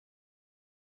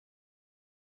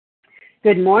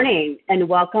Good morning, and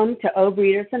welcome to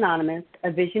Overeaters Anonymous,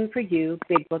 a Vision for You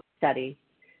Big Book Study.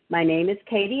 My name is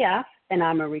Katie F., and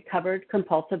I'm a recovered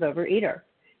compulsive overeater.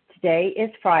 Today is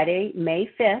Friday, May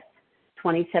 5th,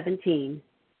 2017.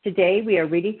 Today we are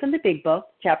reading from the Big Book,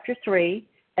 Chapter 3,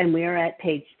 and we are at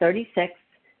page 36,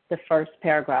 the first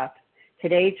paragraph.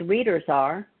 Today's readers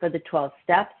are, for the 12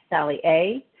 Steps, Sally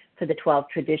A., for the 12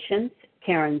 Traditions,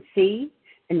 Karen C.,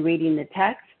 and reading the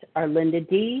text are Linda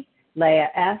D., Leah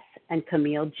S., and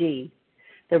Camille G.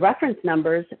 The reference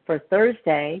numbers for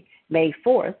Thursday, May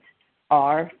 4th,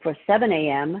 are for 7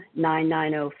 a.m.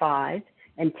 9905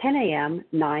 and 10 a.m.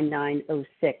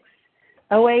 9906.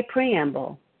 OA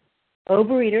Preamble.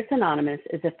 Overeaters Anonymous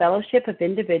is a fellowship of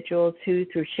individuals who,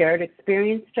 through shared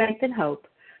experience, strength, and hope,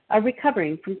 are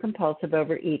recovering from compulsive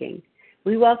overeating.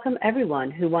 We welcome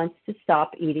everyone who wants to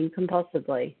stop eating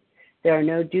compulsively. There are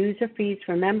no dues or fees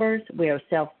for members. We are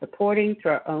self-supporting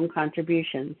through our own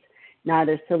contributions,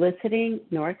 neither soliciting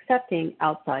nor accepting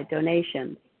outside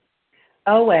donations.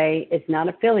 OA is not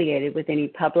affiliated with any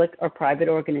public or private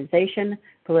organization,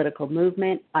 political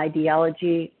movement,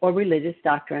 ideology, or religious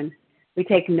doctrine. We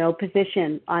take no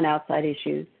position on outside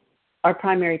issues. Our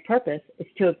primary purpose is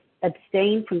to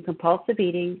abstain from compulsive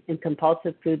eating and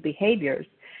compulsive food behaviors,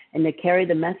 and to carry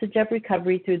the message of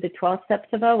recovery through the 12 steps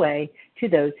of OA to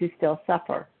those who still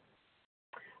suffer.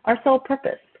 Our sole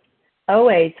purpose.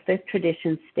 OA's fifth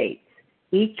tradition states,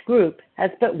 each group has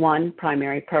but one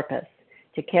primary purpose,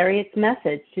 to carry its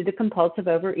message to the compulsive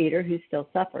overeater who still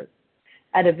suffers.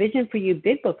 At a Vision for You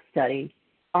Big Book study,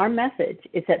 our message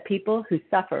is that people who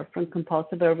suffer from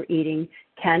compulsive overeating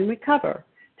can recover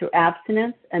through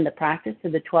abstinence and the practice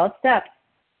of the 12 steps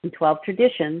and 12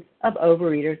 traditions of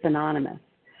Overeaters Anonymous.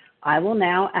 I will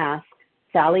now ask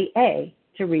Sally A.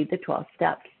 to read the 12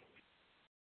 steps.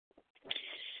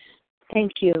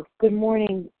 Thank you. Good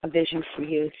morning, A Vision for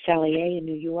You. Sally A. in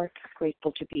New York.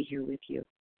 Grateful to be here with you.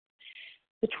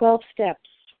 The 12 steps.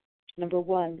 Number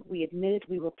 1, we admitted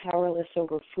we were powerless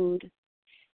over food,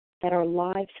 that our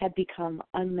lives had become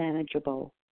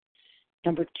unmanageable.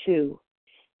 Number 2,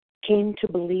 came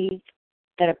to believe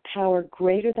that a power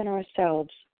greater than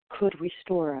ourselves could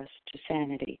restore us to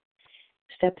sanity.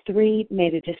 Step 3,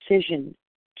 made a decision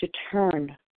to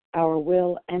turn our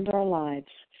will and our lives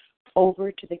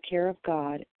over to the care of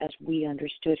God as we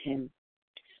understood Him.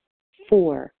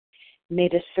 4,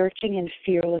 made a searching and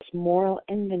fearless moral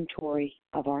inventory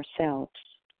of ourselves.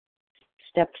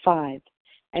 Step 5,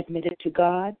 admitted to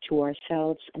God, to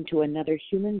ourselves, and to another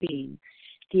human being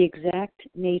the exact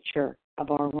nature of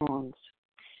our wrongs.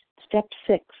 Step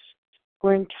 6,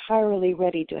 we're entirely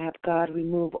ready to have God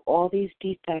remove all these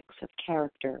defects of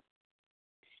character.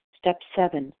 Step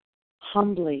 7,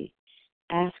 humbly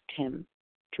asked Him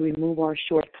to remove our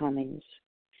shortcomings.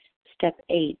 Step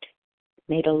 8,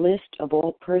 made a list of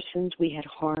all persons we had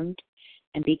harmed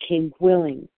and became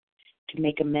willing to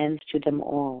make amends to them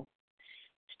all.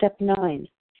 Step 9,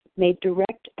 made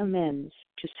direct amends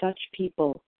to such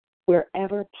people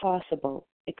wherever possible,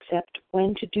 except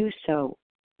when to do so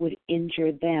would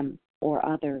injure them or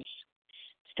others.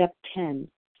 Step 10,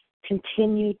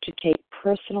 continued to take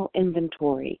personal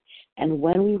inventory, and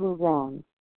when we were wrong,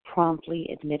 promptly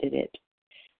admitted it.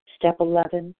 Step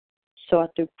 11,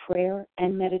 sought through prayer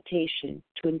and meditation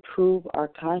to improve our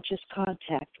conscious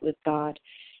contact with God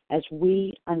as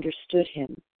we understood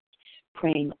Him,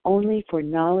 praying only for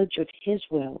knowledge of His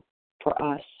will for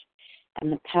us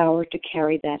and the power to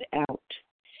carry that out.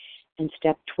 And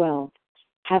step 12,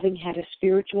 having had a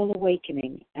spiritual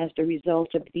awakening as the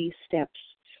result of these steps,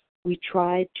 we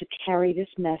tried to carry this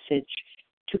message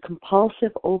to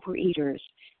compulsive overeaters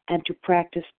and to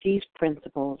practice these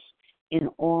principles in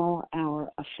all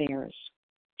our affairs.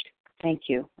 Thank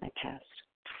you. I pass.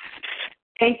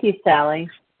 Thank you, Sally.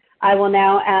 I will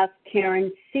now ask Karen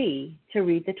C. to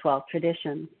read the 12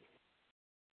 traditions.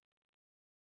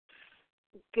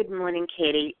 Good morning,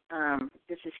 Katie.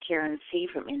 This is Karen C.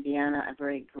 from Indiana, a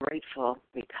very grateful,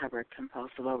 recovered,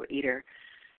 compulsive overeater.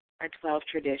 Our 12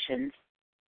 traditions.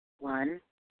 1,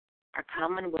 our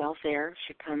common welfare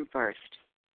should come first.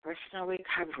 Personal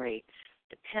recovery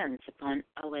depends upon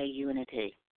OA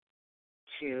unity.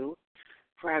 2,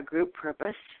 for our group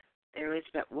purpose, there is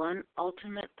but one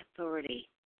ultimate authority,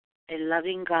 a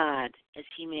loving God, as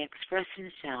He may express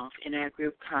Himself in our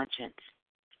group conscience.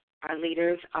 Our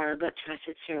leaders are but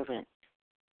trusted servants.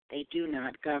 They do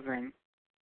not govern.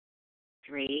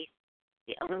 3,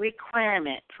 the only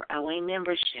requirement for OA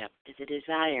membership is a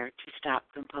desire to stop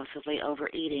compulsively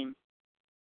overeating.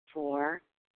 4,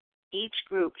 each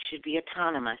group should be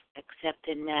autonomous except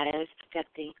in matters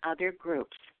affecting other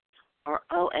groups or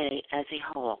OA as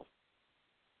a whole.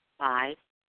 5,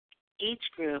 Each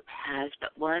group has but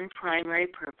one primary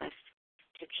purpose,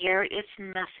 to carry its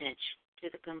message to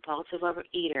the compulsive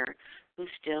overeater who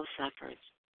still suffers.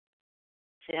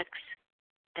 6.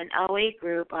 An OA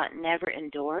group ought never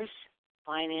endorse,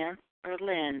 finance, or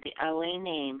lend the OA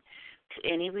name to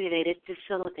any related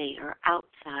facility or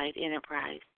outside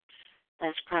enterprise,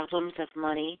 lest problems of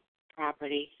money,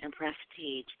 property, and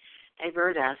prestige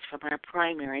divert us from our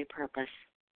primary purpose.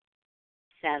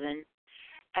 7.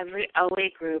 Every OA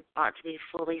group ought to be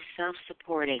fully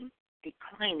self-supporting,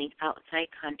 declining outside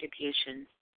contributions.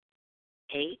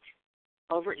 8.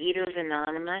 Overeaters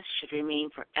Anonymous should remain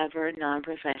forever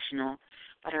non-professional,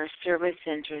 but our service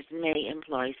centers may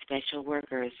employ special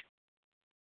workers.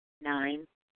 9.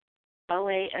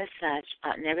 OA as such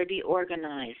ought never be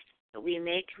organized, but we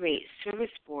may create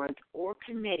service boards or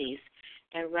committees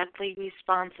directly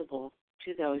responsible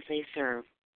to those they serve.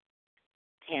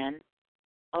 10.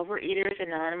 Overeaters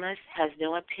Anonymous has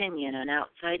no opinion on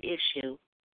outside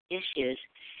issues,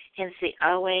 hence the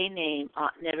OA name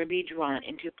ought never be drawn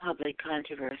into public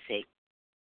controversy.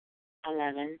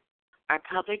 11. Our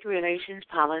public relations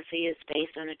policy is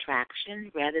based on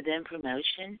attraction rather than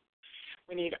promotion.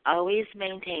 We need always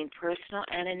maintain personal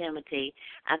anonymity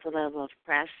at the level of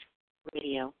press,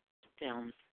 radio,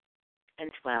 films. And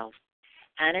 12.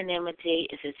 Anonymity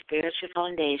is the spiritual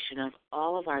foundation of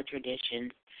all of our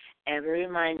traditions, ever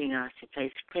reminding us to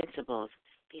place principles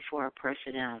before our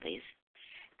personalities.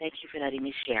 Thank you for letting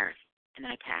me share, and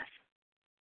I pass.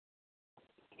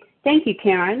 Thank you,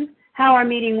 Karen. How our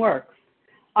meeting works.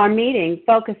 Our meeting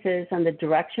focuses on the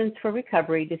directions for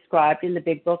recovery described in the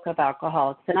Big Book of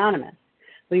Alcoholics Anonymous.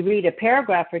 We read a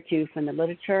paragraph or two from the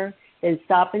literature, then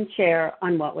stop and share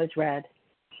on what was read.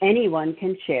 Anyone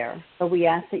can share, but we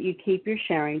ask that you keep your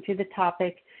sharing to the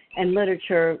topic and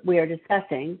literature we are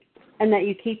discussing, and that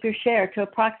you keep your share to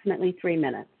approximately 3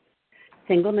 minutes.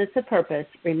 Singleness of purpose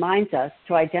reminds us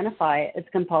to identify as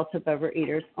compulsive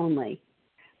overeaters only.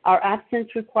 Our abstinence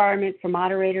requirement for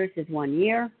moderators is 1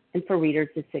 year, and for readers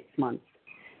is 6 months.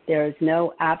 There is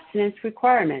no abstinence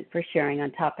requirement for sharing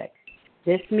on topic.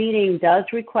 This meeting does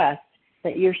request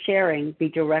that your sharing be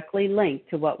directly linked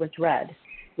to what was read.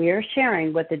 We are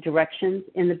sharing what the directions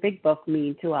in the Big Book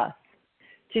mean to us.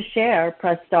 To share,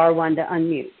 press star 1 to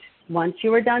unmute. Once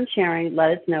you are done sharing,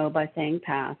 let us know by saying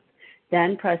pass.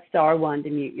 Then press star 1 to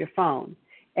mute your phone.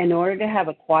 In order to have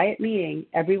a quiet meeting,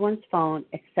 everyone's phone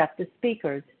except the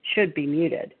speaker's should be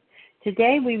muted.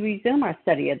 Today we resume our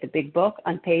study of the Big Book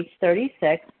on page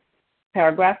 36,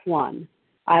 paragraph 1.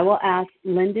 I will ask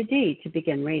Linda D. to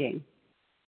begin reading.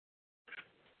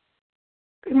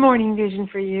 Good morning, Vision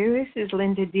for You. This is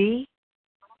Linda D.,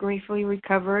 gratefully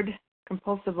recovered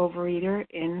compulsive overeater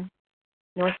in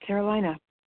North Carolina.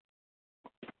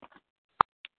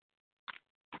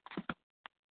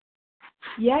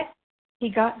 Yet he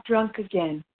got drunk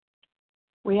again.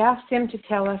 We asked him to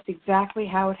tell us exactly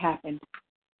how it happened.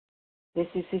 This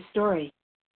is his story.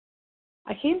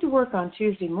 I came to work on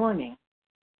Tuesday morning.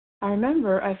 I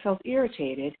remember I felt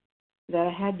irritated that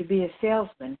I had to be a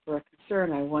salesman for a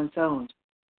concern I once owned.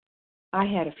 I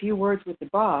had a few words with the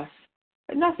boss,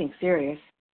 but nothing serious.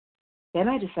 Then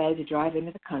I decided to drive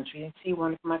into the country and see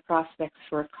one of my prospects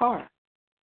for a car.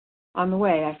 On the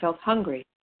way, I felt hungry,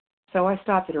 so I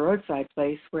stopped at a roadside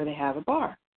place where they have a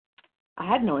bar. I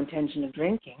had no intention of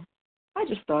drinking. I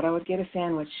just thought I would get a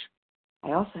sandwich.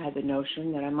 I also had the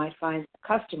notion that I might find a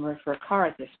customer for a car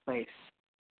at this place,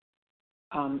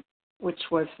 which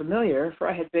was familiar, for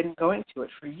I had been going to it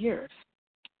for years.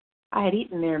 I had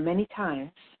eaten there many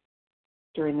times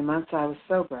during the months I was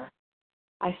sober.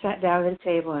 I sat down at a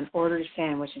table and ordered a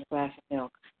sandwich and a glass of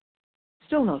milk.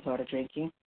 Still no thought of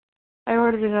drinking. I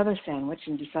ordered another sandwich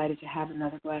and decided to have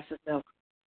another glass of milk.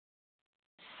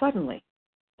 Suddenly,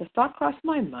 the thought crossed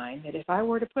my mind that if I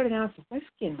were to put an ounce of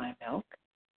whiskey in my milk,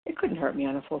 it couldn't hurt me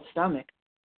on a full stomach.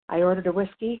 I ordered a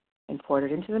whiskey and poured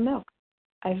it into the milk.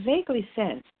 I vaguely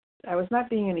sensed I was not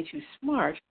being any too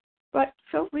smart, but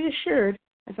felt reassured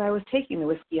as I was taking the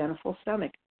whiskey on a full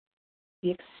stomach.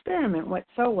 The experiment went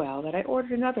so well that I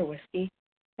ordered another whiskey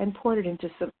and poured it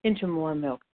into more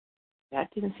milk. That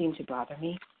didn't seem to bother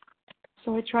me,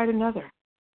 so I tried another.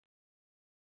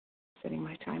 Setting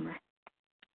my timer.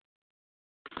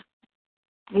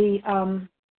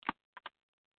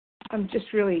 I'm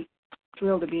just really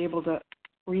thrilled to be able to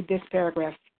read this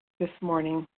paragraph this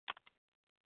morning.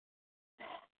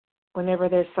 Whenever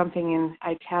there's something in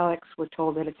italics, we're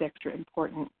told that it's extra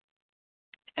important.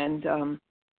 And,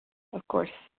 of course,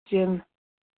 Jim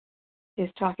is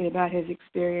talking about his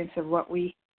experience of what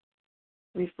we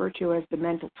refer to as the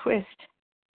mental twist.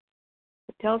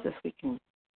 It tells us we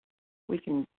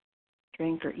can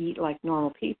drink or eat like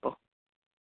normal people.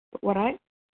 But what I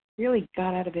really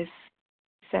got out of this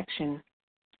section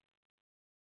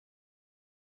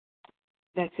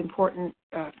that's important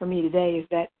for me today is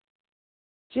that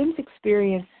Jim's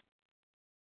experience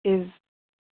is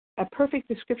a perfect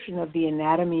description of the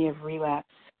anatomy of relapse.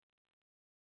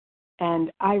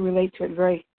 And I relate to it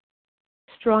very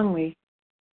strongly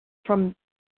from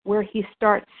where he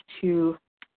starts to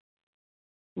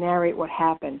narrate what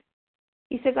happened.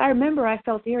 He says, I remember I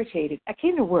felt irritated. I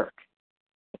came to work.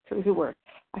 So it was at work.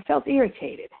 I felt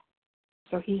irritated.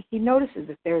 So he notices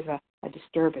that there's a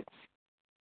disturbance.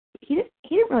 He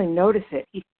didn't really notice it.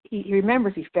 He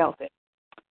remembers he felt it.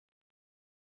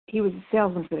 He was a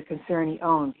salesman for the concern he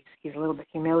owned. He's a little bit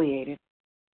humiliated.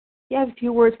 He has a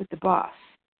few words with the boss.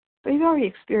 But he's already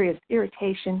experienced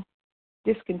irritation,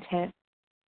 discontent,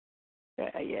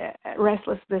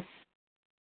 restlessness,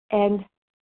 and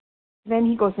then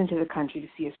he goes into the country to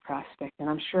see his prospect. And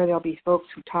I'm sure there'll be folks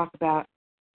who talk about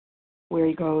where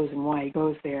he goes and why he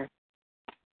goes there.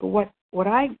 But what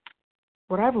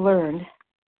I've learned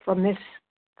from this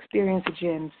experience of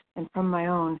Jim's and from my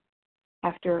own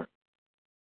after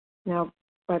now,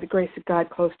 by the grace of God,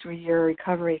 close to a year of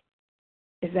recovery,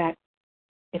 is that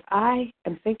if I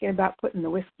am thinking about putting the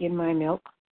whiskey in my milk,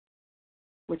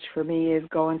 which for me is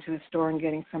going to the store and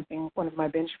getting something, one of my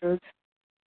binge foods,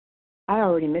 I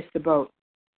already missed the boat.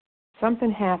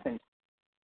 Something happened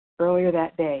earlier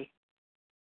that day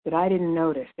that I didn't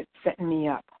notice that's setting me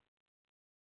up.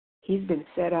 He's been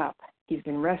set up. He's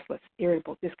been restless,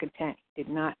 irritable, discontent. He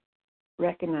did not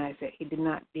recognize it. He did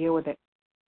not deal with it.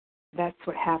 That's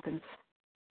what happens.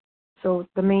 So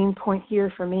the main point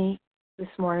here for me this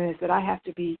morning is that I have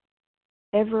to be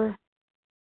ever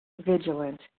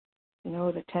vigilant. You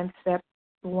know, the 10th step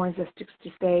warns us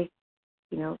to stay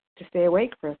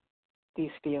awake for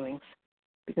these feelings.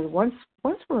 Because once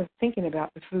we're thinking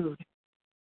about the food,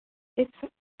 it's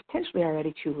potentially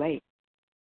already too late.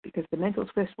 Because the mental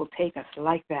twist will take us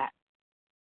like that,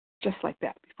 just like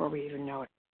that, before we even know it.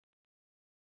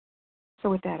 So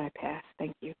with that, I pass.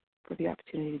 Thank you for the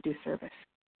opportunity to do service.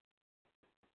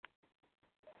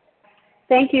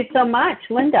 Thank you so much,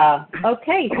 Linda.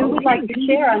 Okay, who would like to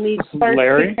share on these first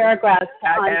two paragraphs?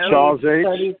 Charles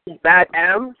H. Matt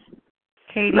M.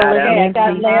 Katie. Okay, I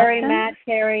got Larry,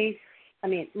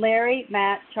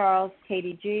 Matt, Charles,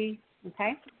 Katie G.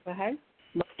 Okay, go ahead.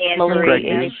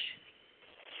 Marie H.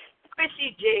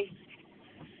 Chrissy G.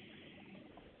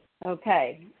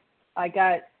 Okay, I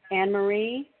got Anne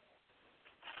Marie.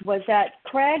 Was that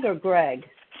Craig or Greg?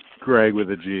 Greg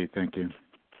with a G, thank you.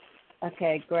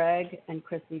 Okay, Greg and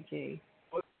Chrissy G.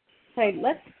 Okay,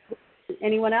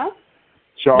 anyone else?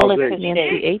 Charles Melissa, H.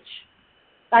 Nancy H.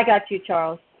 I got you,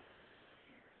 Charles.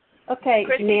 Okay,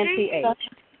 Chrissy Nancy G? H.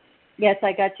 Yes,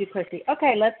 I got you, Chrissy.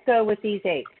 Okay, let's go with these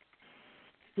 8.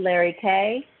 Larry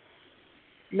K.,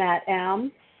 Matt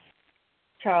M.,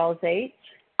 Charles H.,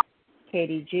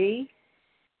 Katie G.,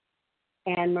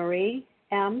 Anne Marie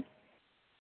M.,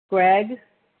 Greg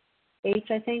H.,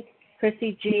 I think,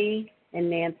 Chrissy G., and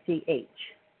Nancy H.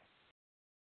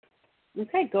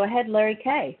 Okay, go ahead, Larry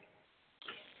K.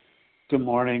 Good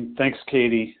morning. Thanks,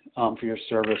 Katie, for your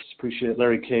service. Appreciate it.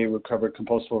 Larry K., recovered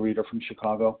compulsive reader from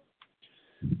Chicago.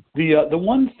 The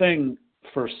one thing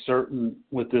for certain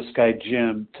with this guy,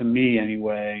 Jim, to me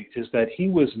anyway, is that he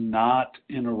was not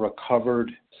in a recovered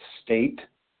state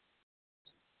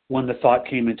when the thought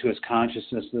came into his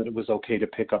consciousness that it was okay to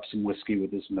pick up some whiskey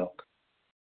with his milk.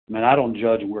 I mean, I don't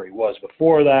judge where he was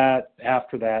before that,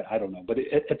 after that, I don't know. But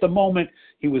at the moment,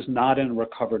 he was not in a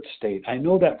recovered state. I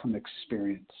know that from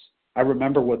experience. I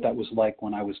remember what that was like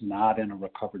when I was not in a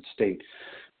recovered state.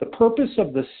 The purpose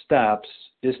of the steps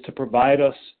is to provide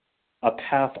us a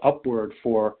path upward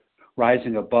for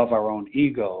rising above our own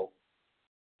ego.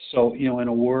 So, in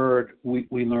a word, we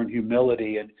learn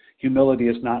humility, and humility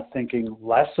is not thinking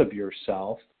less of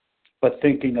yourself, but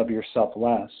thinking of yourself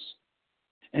less.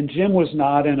 And Jim was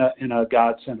not in a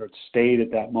God-centered state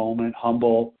at that moment,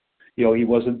 humble. He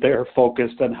wasn't there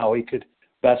focused on how he could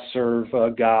best serve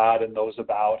God and those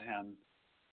about him.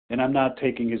 And I'm not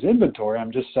taking his inventory.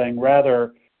 I'm just saying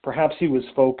rather, perhaps he was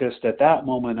focused at that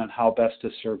moment on how best to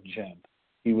serve Jim.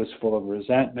 He was full of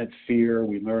resentment, fear.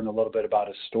 We learned a little bit about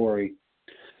his story.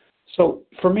 So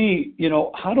for me,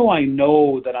 how do I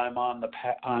know that I'm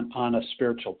on a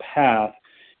spiritual path?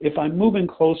 If I'm moving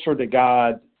closer to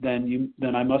God, then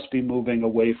I must be moving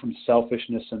away from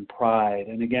selfishness and pride.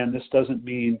 And again, this doesn't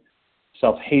mean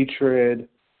self-hatred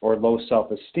or low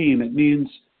self-esteem. It means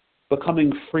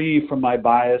becoming free from my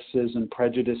biases and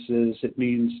prejudices. It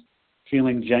means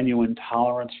feeling genuine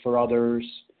tolerance for others.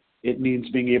 It means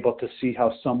being able to see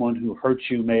how someone who hurt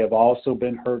you may have also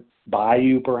been hurt by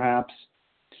you, perhaps.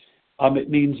 It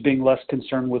means being less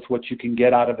concerned with what you can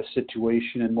get out of a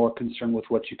situation and more concerned with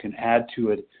what you can add to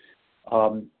it.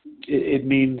 It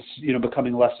means,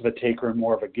 becoming less of a taker and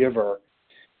more of a giver.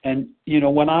 And,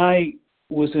 when I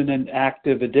was in an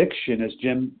active addiction, as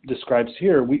Jim describes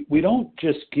here, we don't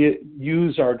just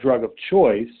use our drug of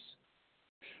choice.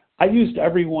 I used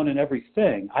everyone and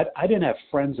everything. I didn't have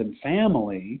friends and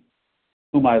family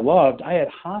whom I loved. I had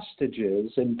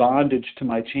hostages in bondage to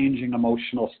my changing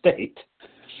emotional state.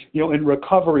 In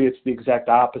recovery, it's the exact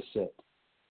opposite.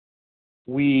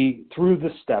 Through the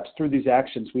steps, through these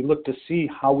actions, we look to see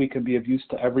how we can be of use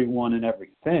to everyone and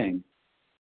everything.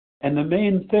 And the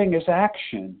main thing is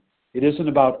action. It isn't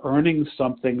about earning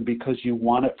something because you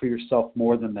want it for yourself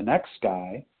more than the next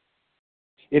guy.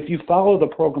 If you follow the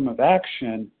program of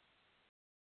action,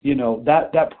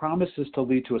 that promises to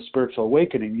lead to a spiritual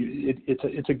awakening.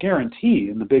 It's a guarantee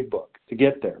in the big book to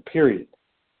get there, period.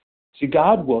 See,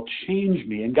 God will change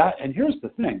me, and here's the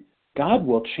thing, God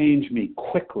will change me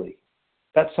quickly.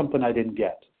 That's something I didn't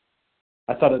get.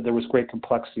 I thought that there was great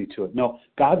complexity to it. No,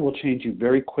 God will change you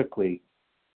very quickly.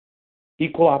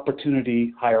 Equal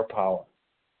opportunity, higher power.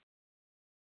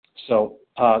 So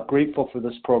grateful for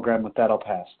this program. With that, I'll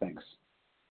pass. Thanks.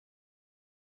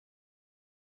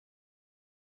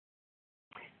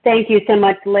 Thank you so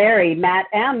much, Larry. Matt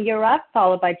M., you're up,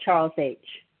 followed by Charles H.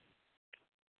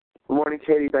 Good morning,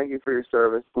 Katie. Thank you for your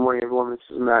service. Good morning, everyone. This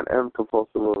is Matt M.,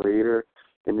 compulsive overeater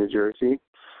in New Jersey.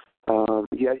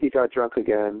 He got drunk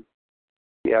again.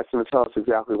 He asked him to tell us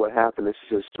exactly what happened. This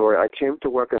is his story. I came to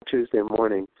work on Tuesday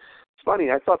morning. It's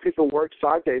funny. I thought people worked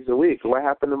 5 days a week. What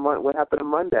happened on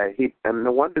Monday? And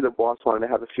no wonder the boss wanted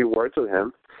to have a few words with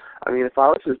him. I mean, if I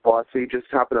was his boss, he just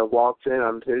happened to walk in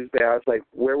on Tuesday. I was like,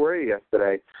 where were you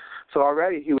yesterday? So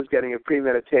already he was getting a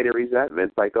premeditated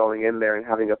resentment by going in there and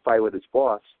having a fight with his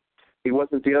boss. He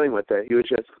wasn't dealing with it. He was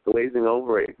just glazing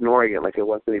over it, ignoring it like it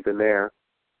wasn't even there.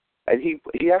 And he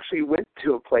actually went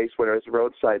to a place where there was a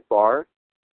roadside bar.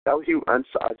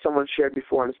 Someone shared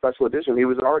before in a special edition. He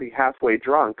was already halfway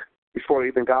drunk before he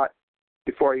even got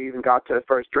to the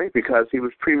first drink because he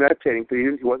was premeditating.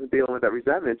 He wasn't dealing with that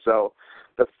resentment. So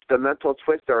the mental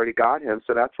twist already got him.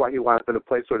 So that's why he wound up in a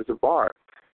place where there's a bar.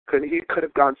 He could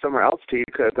have gone somewhere else to eat.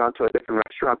 He could have gone to a different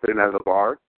restaurant that didn't have a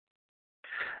bar.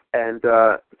 And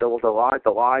the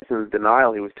lies and the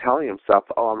denial he was telling himself,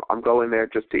 I'm going there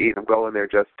just to eat. I'm going there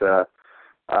just to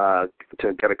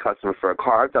get a customer for a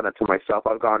car. I've done it to myself.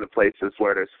 I've gone to places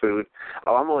where there's food.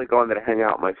 I'm only going there to hang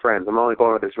out with my friends. I'm only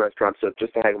going to this restaurant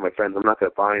just to hang with my friends. I'm not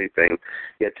going to buy anything.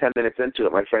 Yet 10 minutes into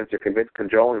it, my friends are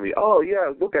cajoling me. Oh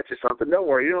yeah, we'll get you something. Don't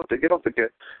worry. We don't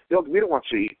want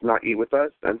you to not eat with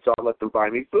us. And so I let them buy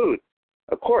me food.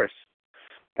 Of course.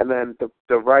 And then the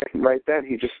right then,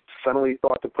 he just suddenly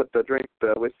thought to put the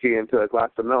whiskey into a glass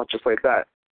of milk, just like that.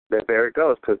 There it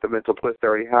goes, because the mental twist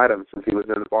already had him since he was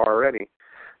in the bar already.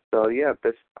 So yeah,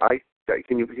 I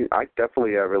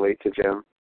definitely relate to Jim,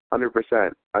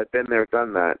 100%. I've been there,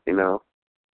 done that.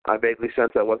 I vaguely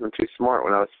sensed I wasn't too smart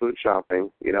when I was food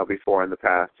shopping, before in the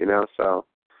past, So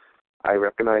I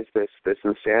recognize this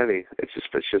insanity. It's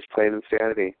just plain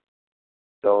insanity.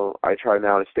 So I try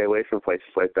now to stay away from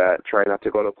places like that. Try not to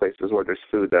go to places where there's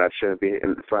food that I shouldn't be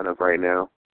in front of right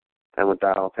now. And with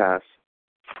that, I'll pass.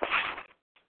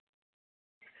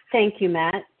 Thank you,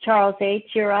 Matt. Charles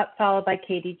H., you're up, followed by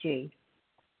Katie G.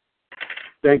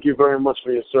 Thank you very much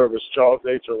for your service. Charles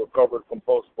H., a recovered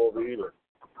compulsive overeater.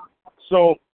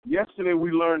 So yesterday we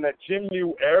learned that Jim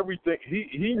knew everything.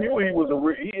 He knew he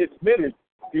admitted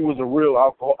he was a real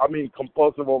alcoholic.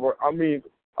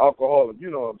 You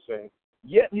know what I'm saying?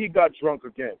 Yet he got drunk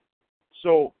again.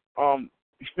 So,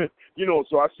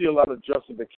 so I see a lot of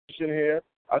justification here.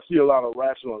 I see a lot of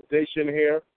rationalization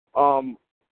here. And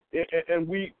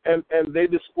they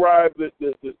describe the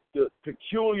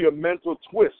peculiar mental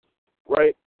twist,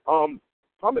 right?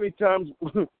 How many times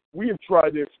we have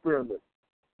tried the experiment?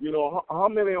 How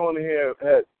many on here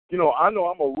had? I know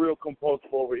I'm a real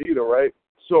compulsive overeater, right?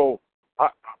 So,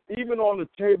 even on the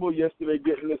table yesterday,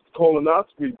 getting this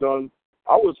colonoscopy done,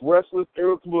 I was restless,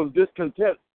 irritable, and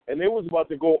discontent, and they was about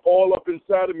to go all up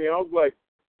inside of me. I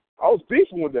was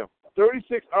beefing with them.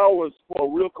 36 hours for a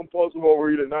real compulsive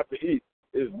overeater not to eat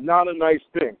is not a nice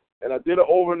thing. And I did it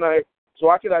overnight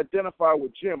so I could identify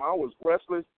with Jim. I was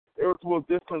restless, irritable,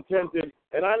 discontented,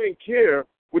 and I didn't care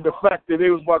with the fact that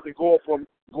they was about to go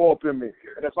up in me.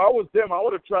 And if I was them, I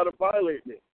would have tried to violate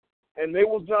me. And they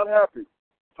was not happy.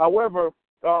 However,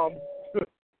 I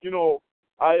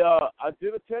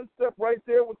did a 10-step right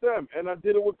there with them, and I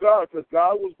did it with God because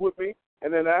God was with me.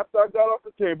 And then after I got off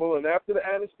the table and after the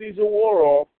anesthesia wore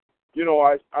off,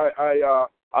 I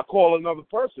call another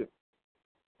person.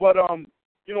 But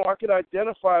I could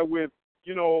identify with,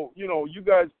 you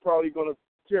guys probably going to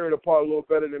tear it apart a little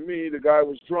better than me. The guy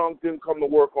was drunk, didn't come to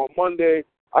work on Monday.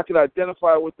 I could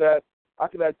identify with that. I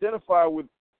could identify with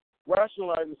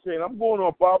rationalizing, saying, I'm going to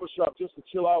a barbershop just to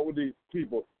chill out with these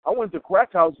people. I went to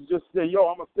crack houses just to say, yo,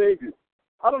 I'm a savior.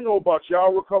 I don't know about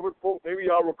y'all recovered folk. Maybe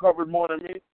y'all recovered more than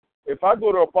me. If I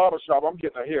go to a barbershop, I'm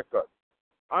getting a haircut.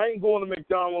 I ain't going to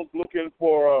McDonald's looking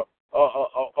for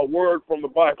a word from the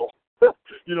Bible.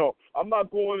 I'm not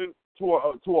going to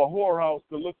a whorehouse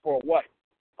to look for a wife.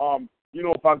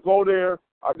 If I go there,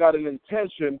 I got an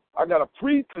intention. I got a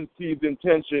preconceived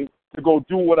intention to go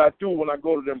do what I do when I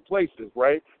go to them places,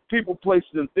 right? People, places,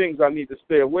 and things I need to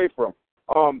stay away from.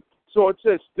 So it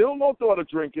says, still no thought of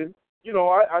drinking.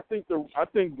 I think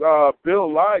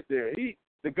Bill lied there.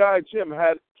 The guy Jim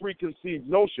had preconceived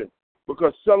notion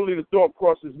because suddenly the thought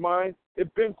crossed his mind.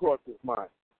 It been crossed his mind.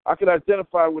 I could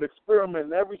identify with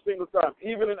experimenting every single time,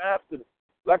 even in abstinence.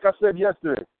 Like I said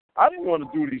yesterday, I didn't want to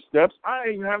do these steps. I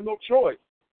didn't have no choice.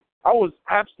 I was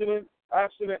abstinent,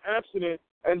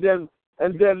 and then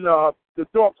the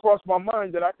thought crossed my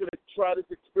mind that I could try this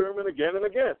experiment again and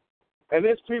again. And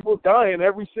there's people dying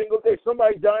every single day.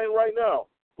 Somebody dying right now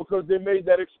because they made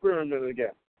that experiment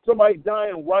again. Somebody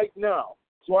dying right now.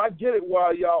 So I get it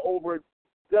why y'all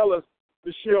overzealous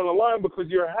to share on the line, because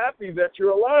you're happy that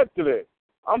you're alive today.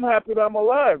 I'm happy that I'm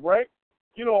alive, right?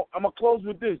 I'm going to close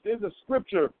with this. There's a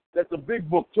scripture that the big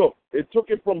book took. It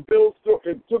took it from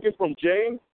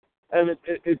James, and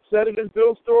it said it in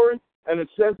Bill's story, and it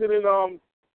says it in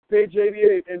page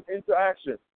 88 in Into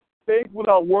Action. Faith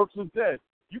without works is dead.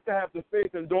 You can have the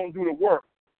faith and don't do the work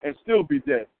and still be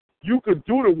dead. You could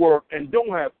do the work and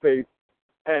don't have faith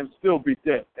and still be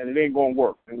dead, and it ain't going to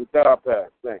work. And with that, I'll pass.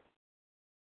 Thanks.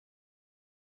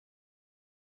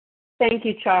 Thank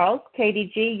you, Charles.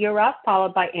 Katie G., you're up,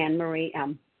 followed by Anne Marie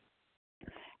M.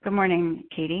 Good morning,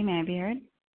 Katie. May I be heard?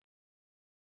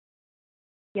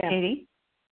 Yes. Katie?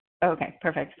 Okay,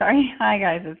 perfect. Sorry. Hi,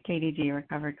 guys. It's Katie G.,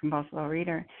 recovered compulsive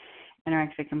overeater,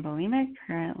 anorexic and bulimic,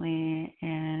 currently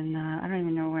in, I don't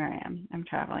even know where I am. I'm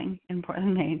traveling in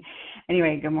Portland, Maine.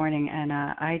 Anyway, good morning. And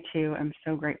I, too, am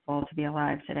so grateful to be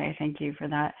alive today. Thank you for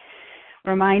that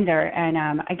reminder. And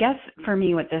I guess for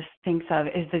me, what this thinks of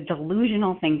is the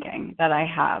delusional thinking that I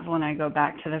have when I go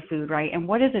back to the food, right? And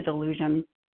what is a delusion?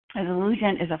 A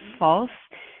delusion is a false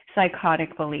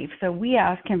psychotic belief. So we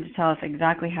ask him to tell us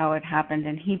exactly how it happened,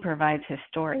 and he provides his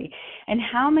story. And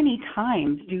how many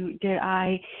times did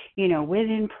I,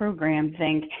 within program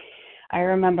think, I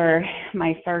remember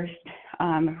my first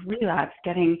relapse,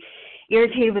 getting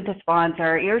irritated with the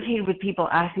sponsor, irritated with people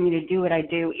asking me to do what I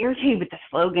do, irritated with the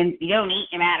slogans, you don't eat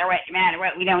no matter what,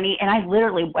 we don't eat. And I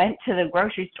literally went to the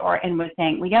grocery store and was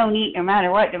saying, we don't eat no matter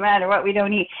what, we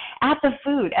don't eat, at the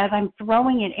food as I'm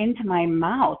throwing it into my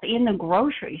mouth in the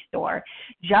grocery store,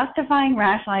 justifying,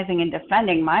 rationalizing, and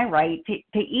defending my right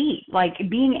to eat, like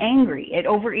being angry at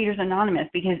Overeaters Anonymous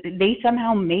because they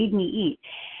somehow made me eat.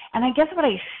 And I guess what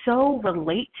I so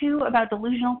relate to about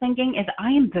delusional thinking is I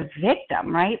am the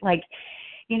victim, right? Like,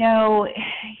 he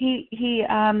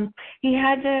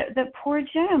had the poor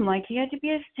Jim, like he had to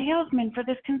be a salesman for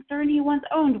this concern he once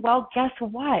owned. Well, guess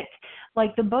what?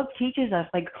 Like the book teaches us,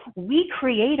 like we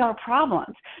create our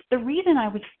problems. The reason I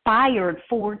was fired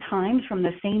 4 times from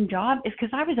the same job is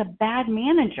because I was a bad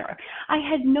manager. I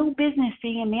had no business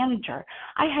being a manager.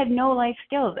 I had no life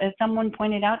skills. As someone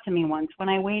pointed out to me once, when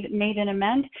I made an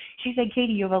amend, she said,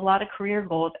 Katie, you have a lot of career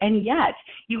goals, and yet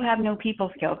you have no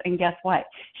people skills. And guess what?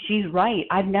 She's right.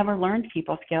 I've never learned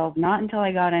people skills, not until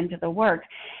I got into the work.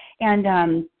 And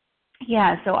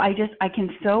so I can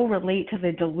so relate to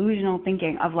the delusional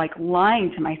thinking of like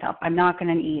lying to myself. I'm not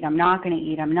going to eat.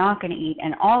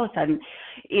 And all of a sudden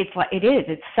it's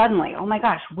suddenly, oh my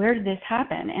gosh, where did this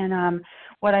happen? And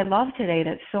what I love today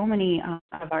that so many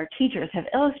of our teachers have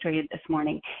illustrated this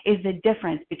morning is the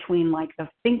difference between like the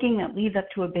thinking that leads up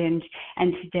to a binge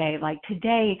and today. Like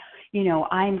today,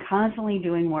 I'm constantly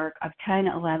doing work of 10,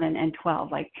 11, and 12.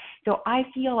 Like, so I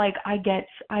feel like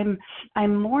I'm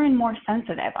more and more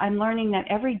sensitive. I'm learning that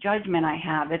every judgment I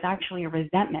have is actually a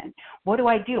resentment. What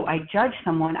do? I judge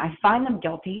someone. I find them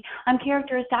guilty. I'm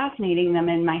character assassinating them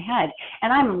in my head.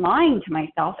 And I'm lying to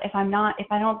myself if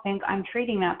I don't think I'm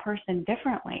treating that person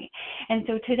differently. And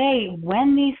so today,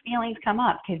 when these feelings come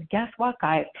up, because guess what,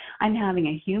 guys? I'm having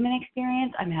a human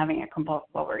experience. I'm having a compulsive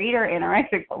overeater,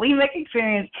 anorexic, bulimic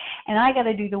experience, and I got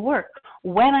to do the work.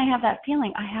 when I have that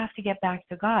feeling, I have to get back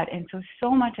to God. And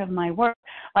so much of my work,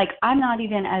 like I'm not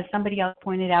even, as somebody else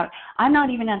pointed out, I'm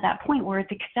not even at that point where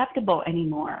it's acceptable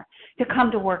anymore to come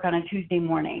to work on a Tuesday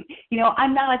morning.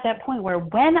 I'm not at that point where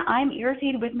when I'm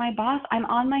irritated with my boss, I'm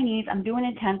on my knees, I'm doing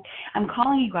a 10, I'm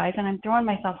calling you guys, and I'm throwing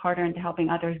myself harder into helping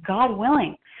others, God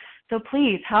willing. So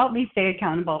please help me stay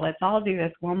accountable. Let's all do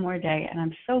this one more day. And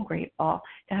I'm so grateful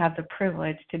to have the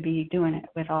privilege to be doing it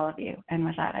with all of you. And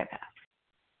with that, I pass.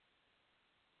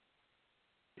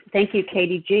 Thank you,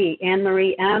 Katie G. Anne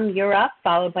Marie M., you're up,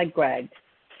 followed by Greg.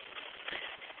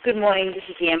 Good morning. This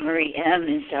is Anne Marie M.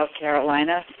 in South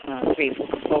Carolina, grateful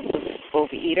compulsive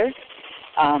overeater.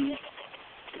 I'm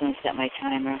going to set my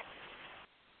timer.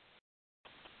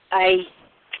 I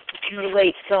can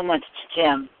relate so much to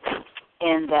Jim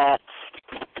in that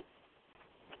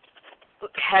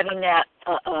having that,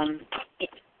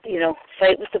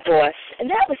 fight with the boss, and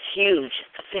that was huge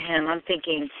for him. I'm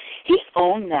thinking he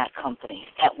owned that company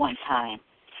at one time,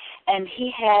 and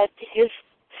he had his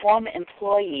former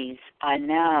employees are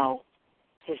now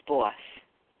his boss.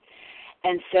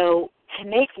 And so to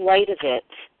make light of it,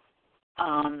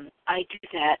 I do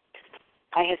that.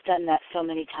 I have done that so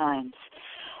many times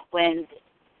when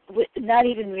not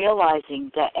even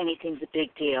realizing that anything's a big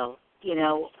deal,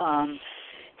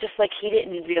 just like he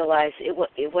didn't realize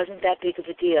it wasn't that big of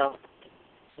a deal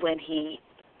when he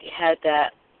had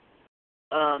that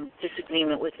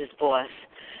disagreement with his boss.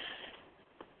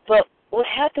 But what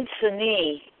happens for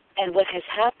me and what has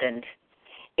happened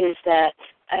is that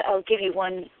I'll give you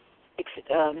one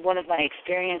of my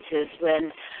experiences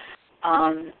when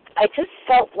I just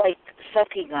felt like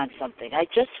sucking on something.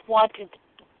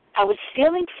 I was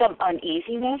feeling some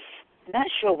uneasiness, not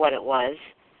sure what it was,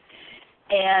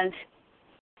 and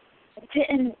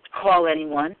didn't call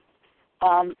anyone.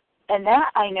 And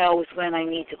that I know is when I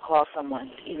need to call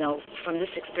someone. From this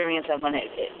experience I want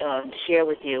to share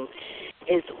with you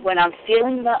is when I'm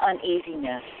feeling the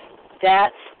uneasiness,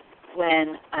 that's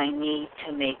when I need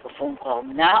to make a phone call,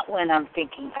 not when I'm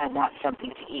thinking I want something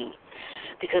to eat.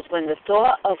 Because when the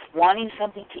thought of wanting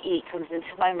something to eat comes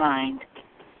into my mind,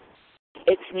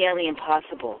 it's nearly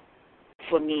impossible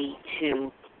for me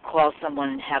to call someone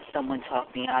and have someone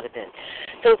talk me out of it.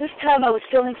 So this time I was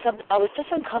feeling something, I was just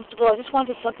uncomfortable. I just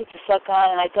wanted something to suck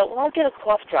on, and I thought, well, I'll get a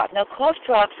cough drop. Now, cough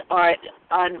drops are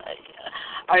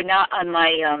not on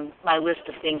my list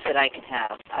of things that I can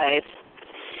have.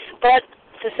 But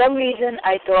for some reason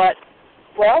I thought,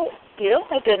 well,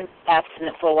 I've been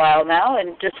abstinent for a while now,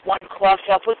 and just one cough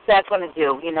drop, what's that going to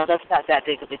do? That's not that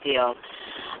big of a deal.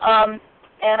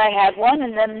 And I had one,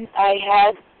 and then I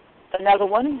had another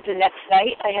one. The next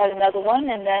night I had another one,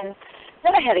 and then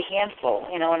I had a handful,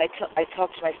 and I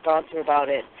talked to my sponsor about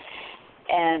it,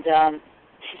 and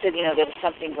she said, there was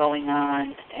something going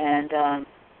on, and,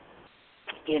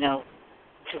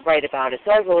 to write about it.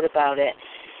 So I wrote about it.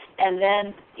 And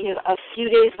then, a few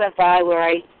days went by where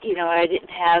I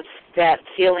didn't have that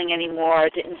feeling anymore. I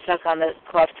didn't suck on the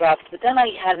cough drops. But then I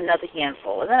had another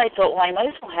handful. And then I thought, well, I might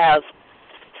as well have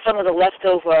some of the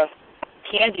leftover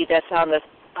candy that's on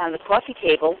the coffee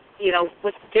table.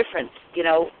 What's the difference?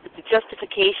 The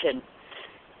justification.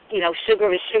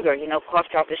 Sugar is sugar. Cough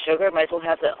drop is sugar. Might as well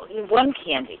have the one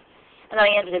candy. And I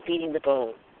ended up eating the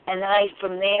bowl. And then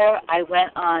from there, I went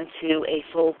on to a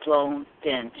full-blown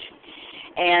binge.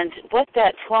 And what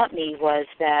that taught me was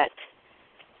that,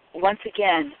 once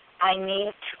again, I need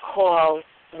to call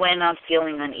when I'm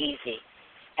feeling uneasy.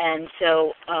 And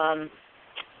so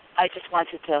I just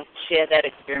wanted to share that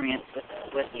experience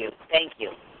with you. Thank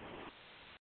you.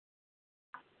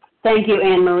 Thank you,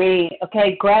 Anne Marie.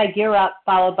 Okay, Greg, you're up,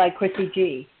 followed by Chrissy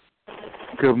G.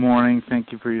 Good morning.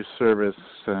 Thank you for your service.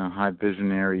 Hi,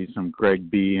 visionaries. I'm Greg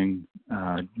B. in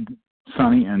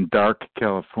sunny and dark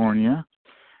California.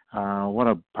 What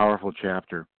a powerful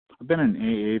chapter. I've been in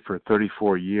AA for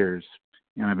 34 years,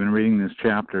 and I've been reading this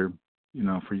chapter,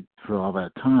 for all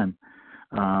that time.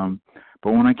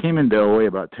 But when I came into OA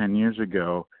about 10 years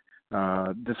ago,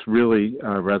 this really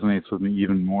resonates with me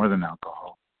even more than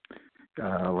alcohol.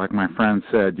 Like my friend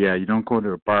said, you don't go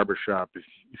to a barber shop if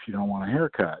you don't want a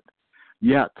haircut.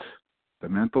 Yet, the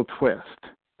mental twist,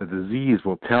 the disease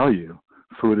will tell you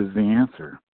food is the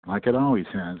answer, like it always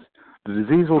has. The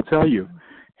disease will tell you,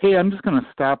 hey, I'm just going to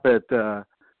stop at the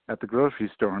grocery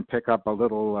store and pick up a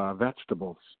little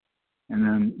vegetables. And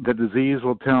then the disease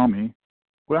will tell me,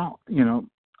 well,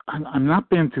 I'm not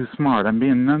being too smart. I'm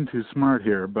being none too smart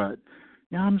here, but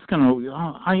I'm just going to,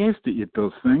 I used to eat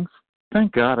those things.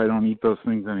 Thank God I don't eat those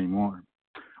things anymore.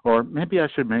 Or maybe I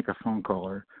should make a phone call,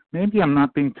 or maybe I'm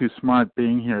not being too smart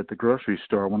being here at the grocery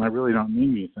store when I really don't need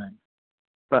anything.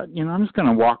 But, I'm just going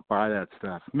to walk by that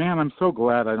stuff. Man, I'm so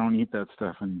glad I don't eat that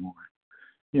stuff anymore.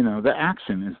 The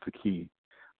action is the key.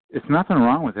 It's nothing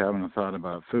wrong with having a thought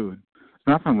about food.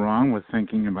 There's nothing wrong with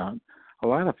thinking about a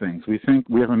lot of things. We think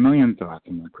we have a million thoughts.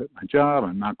 I'm going to quit my job.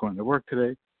 I'm not going to work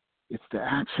today. It's the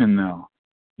action, though.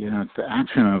 It's the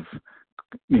action of,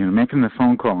 making the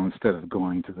phone call instead of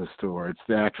going to the store. It's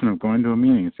the action of going to a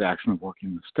meeting. It's the action of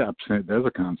working the steps. There's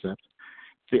a concept.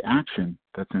 It's the action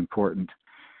that's important.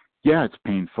 Yeah, it's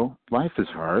painful. Life is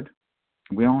hard.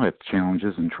 We all have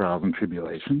challenges and trials and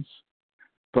tribulations.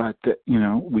 But,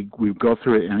 we go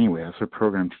through it anyway. As our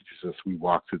program teaches us, we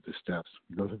walk through the steps.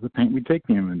 We go through the pain. We take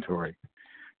the inventory.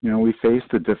 We face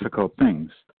the difficult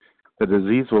things. The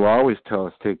disease will always tell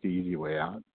us take the easy way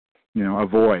out.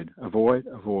 Avoid.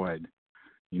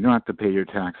 You don't have to pay your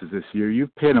taxes this year.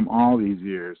 You've paid them all these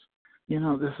years. These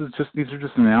are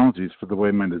just analogies for the way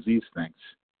my disease thinks.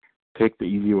 Take the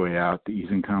easy way out, the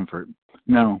ease and comfort.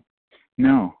 No,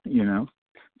 there's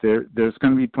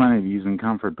going to be plenty of ease and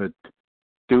comfort, but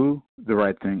do the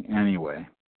right thing anyway.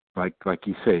 Like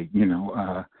you say, you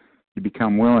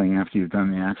become willing after you've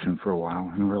done the action for a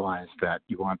while and realize that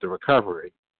you want the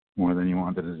recovery more than you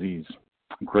want the disease.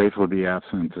 I'm grateful to be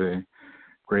absent today.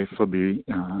 Grateful to be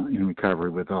in recovery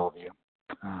with all of you.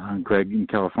 Greg in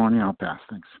California, I'll pass.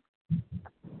 Thanks.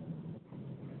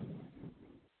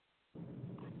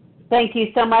 Thank you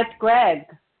so much, Greg.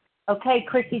 Okay,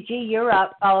 Chrissy G., you're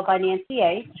up, followed by Nancy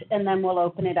H., and then we'll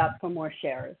open it up for more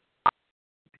shares.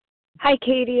 Hi,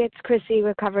 Katie. It's Chrissy,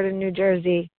 recovered in New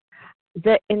Jersey.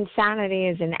 The insanity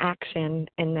is in action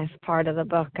in this part of the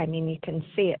book. I mean, you can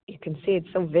see it. You can see it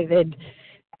so vivid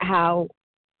how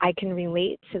I can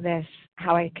relate to this,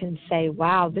 how I can say,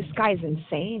 wow, this guy's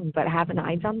insane, but haven't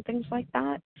I done things like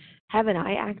that? Haven't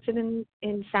I acted in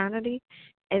insanity?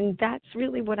 And that's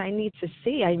really what I need to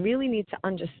see. I really need to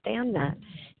understand that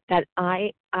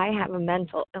I have a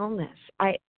mental illness.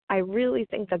 I really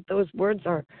think that those words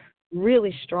are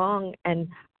really strong, and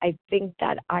I think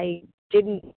that I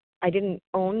didn't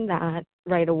own that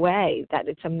right away, that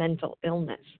it's a mental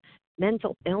illness.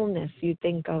 Mental illness, you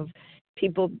think of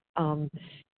people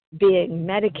being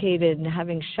medicated and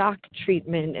having shock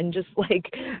treatment and just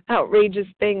like outrageous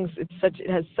things. It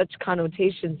has such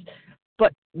connotations.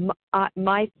 But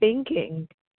my thinking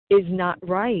is not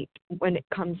right when it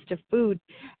comes to food.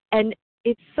 And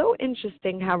it's so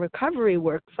interesting how recovery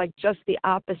works, like just the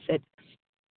opposite.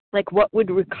 Like, what would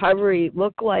recovery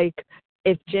look like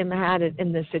if Jim had it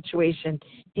in this situation?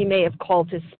 He may have called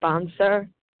his sponsor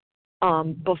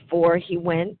before he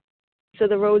went to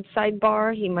the roadside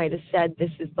bar. He might have said,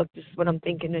 this is what I'm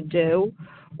thinking to do.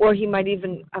 Or he might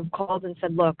even have called and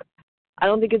said, look, I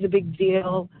don't think it's a big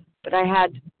deal, but I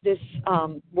had this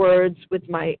words with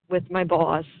my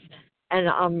boss, and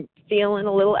I'm feeling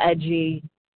a little edgy.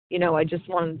 I just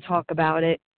wanted to talk about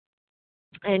it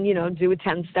and, do a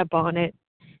 10-step on it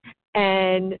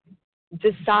and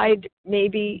decide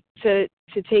maybe to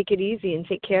take it easy and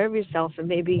take care of yourself. And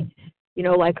maybe,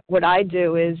 like what I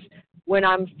do is when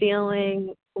I'm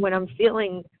feeling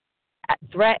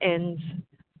threatened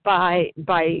by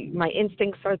my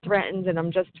instincts are threatened and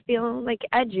I'm just feeling like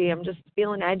edgy. I'm just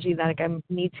feeling edgy, that I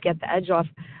need to get the edge off.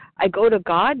 I go to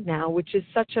God now, which is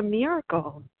such a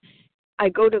miracle. I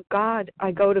go to God,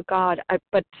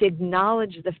 but to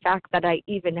acknowledge the fact that I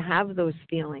even have those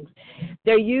feelings.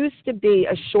 There used to be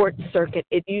a short circuit.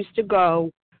 It used to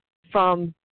go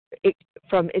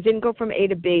it didn't go from A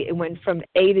to B. It went from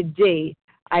A to D.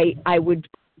 I would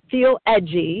feel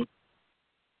edgy,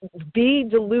 be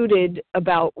deluded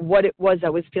about what it was I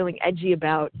was feeling edgy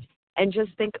about, and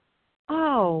just think,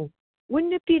 oh,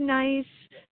 wouldn't it be nice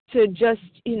to just,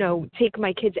 take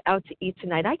my kids out to eat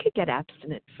tonight? I could get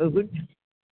abstinent food.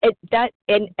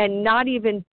 And not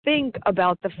even think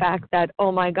about the fact that,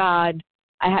 oh my God,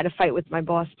 I had a fight with my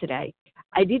boss today.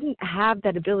 I didn't have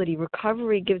that ability.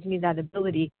 Recovery gives me that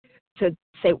ability to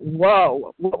say,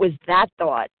 whoa, what was that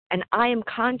thought? And I am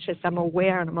conscious, I'm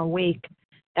aware, and I'm awake.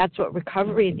 That's what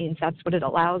recovery means. That's what it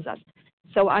allows us.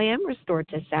 So I am restored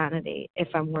to sanity if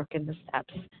I'm working the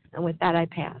steps. And with that, I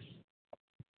pass.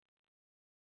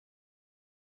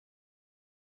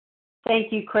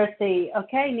 Thank you, Chrissy.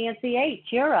 Okay, Nancy H.,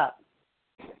 you're up.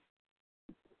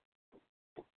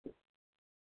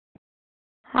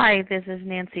 Hi, this is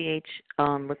Nancy H.,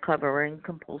 recovering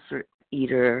compulsive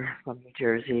eater from New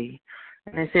Jersey.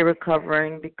 And I say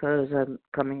recovering because I'm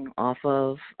coming off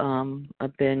of a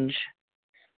binge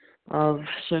of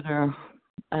sugar.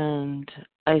 And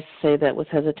I say that with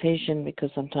hesitation because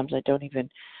sometimes I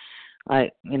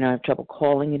have trouble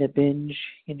calling it a binge.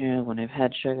 When I've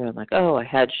had sugar, I'm like, oh, I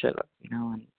had sugar,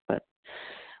 but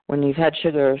when you've had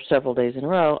sugar several days in a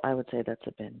row, I would say that's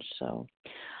a binge. So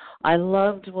I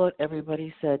loved what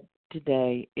everybody said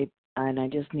today, and I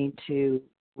just need to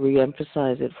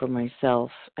reemphasize it for myself.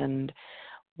 And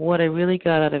what I really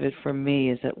got out of it for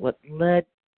me is that what led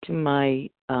to my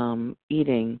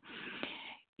eating,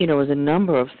 was a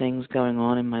number of things going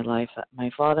on in my life. My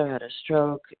father had a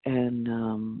stroke,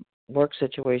 and work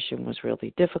situation was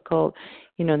really difficult.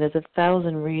 There's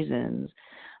 1,000 reasons,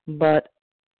 but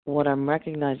what I'm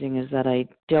recognizing is that I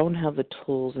don't have the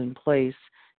tools in place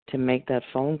to make that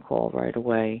phone call right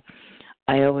away.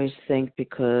 I always think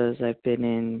because I've been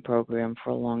in program for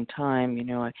a long time,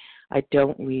 I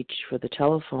don't reach for the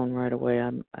telephone right away,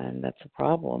 and that's a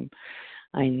problem.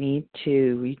 I need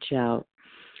to reach out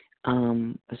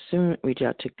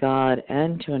to God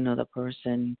and to another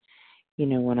person,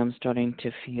 when I'm starting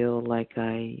to feel like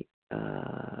I'm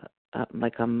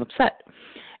upset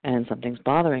and something's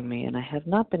bothering me, and I have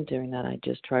not been doing that. I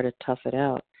just try to tough it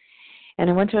out. And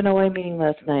I went to an OA meeting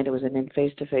last night. It was an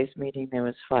face-to-face meeting. There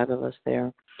was 5 of us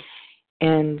there,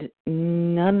 and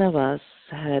none of us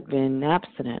had been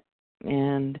abstinent.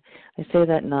 And I say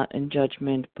that not in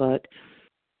judgment, but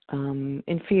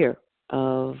in fear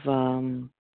of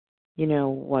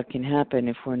what can happen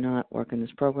if we're not working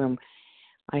this program.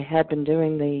 I had been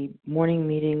doing the morning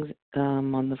meetings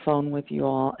on the phone with you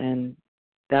all, and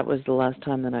that was the last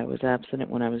time that I was abstinent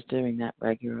when I was doing that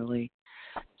regularly.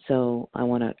 So I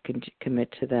want to commit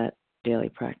to that daily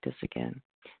practice again.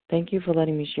 Thank you for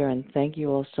letting me share, and thank you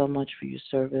all so much for your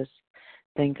service.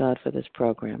 Thank God for this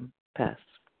program. Pass.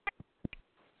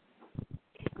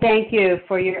 Thank you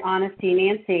for your honesty,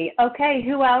 Nancy. Okay,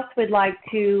 who else would like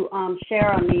to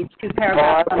share on these 2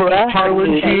 paragraphs?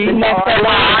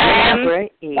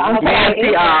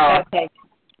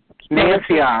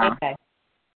 Nancy R. Okay.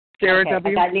 Sarah Okay.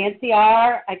 W. I got Nancy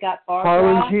R. I got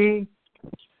Barbara. Harlan G.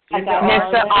 I got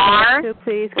Nessa R.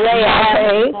 Please. Leah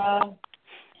A.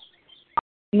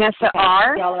 Nessa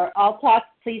R. Y'all are all talk.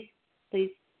 Please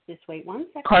just wait 1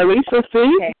 second. Carlisa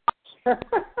C.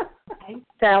 Okay.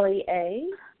 Sally A.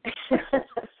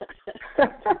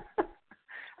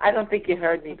 I don't think you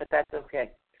heard me, but that's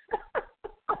okay.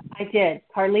 I did.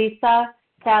 Carlisa,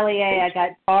 Sally A. I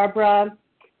got Barbara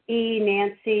E.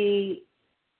 Nancy.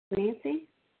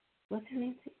 What's her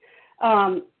Nancy?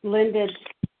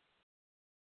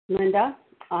 Linda.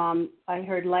 I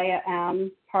heard Leah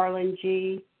M. Harlan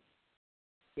G.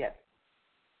 Yes.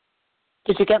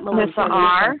 Did you get Melissa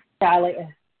R? Sally.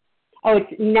 Oh,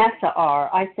 it's Nessa R.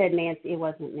 I said Nancy. It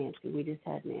wasn't Nancy. We just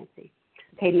had Nancy.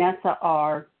 Okay, Nessa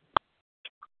R.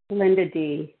 Linda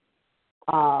D.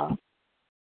 Was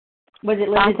it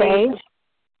Linda D? H.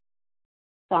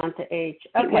 Santa H.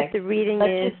 Okay. What the reading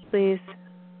is, please.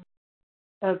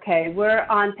 Okay, we're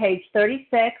on page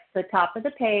 36, the top of the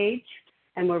page,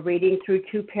 and we're reading through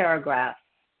 2 paragraphs.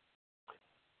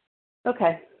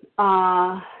 Okay,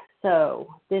 so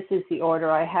this is the order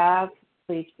I have.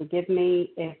 Please forgive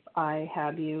me if I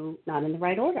have you not in the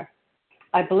right order.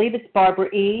 I believe it's Barbara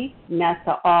E.,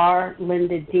 Nessa R.,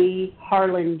 Linda D.,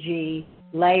 Harlan G.,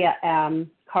 Leah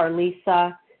M.,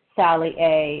 Carlisa, Sally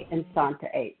A., and Santa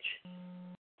H.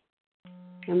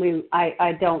 And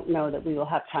I don't know that we will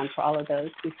have time for all of those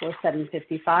before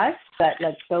 7:55, but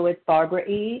let's go with Barbara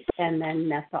E. and then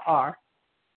Nessa R.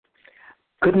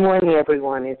 Good morning,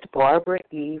 everyone. It's Barbara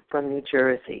E. from New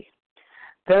Jersey.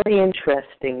 Very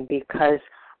interesting because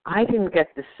I didn't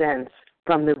get the sense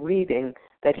from the reading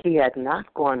that he had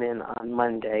not gone in on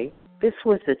Monday. This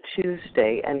was a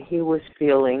Tuesday, and he was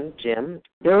feeling, Jim,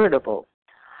 irritable.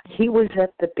 He was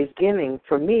at the beginning,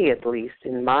 for me at least,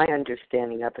 in my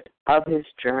understanding of it, of his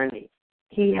journey.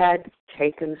 He had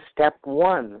taken step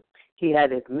 1. He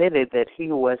had admitted that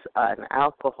he was an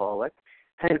alcoholic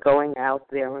and going out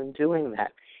there and doing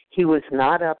that. He was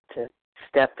not up to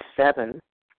step 7,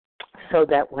 so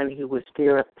that when he was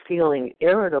feeling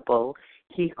irritable,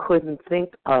 he couldn't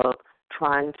think of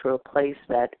trying to replace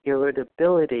that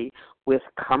irritability with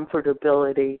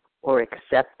comfortability or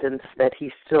acceptance that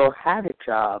he still had a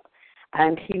job.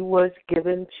 And he was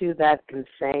given to that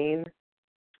insane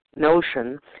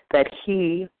notion that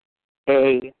he,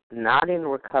 a not in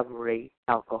recovery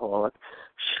alcoholic,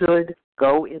 should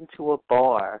go into a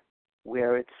bar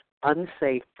where it's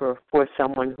unsafe for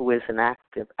someone who is an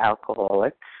active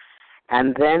alcoholic.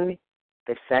 And then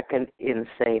the second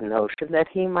insane notion that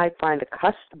he might find a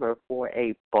customer for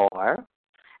a bar.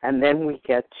 And then we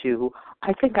get to,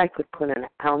 I think I could put an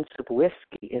ounce of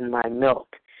whiskey in my milk.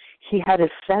 He had a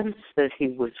sense that he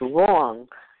was wrong.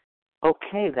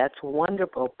 Okay, that's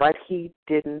wonderful, but he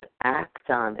didn't act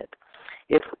on it.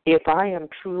 If I am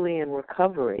truly in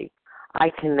recovery, I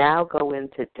can now go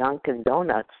into Dunkin'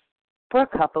 Donuts for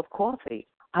a cup of coffee.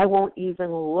 I won't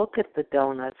even look at the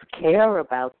donuts, care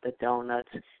about the donuts.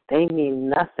 They mean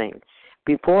nothing.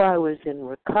 Before I was in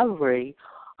recovery,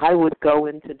 I would go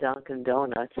into Dunkin'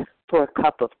 Donuts for a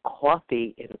cup of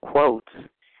coffee, in quotes,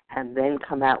 and then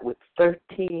come out with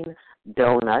 13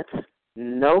 donuts,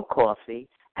 no coffee,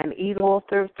 and eat all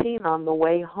 13 on the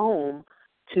way home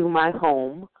to my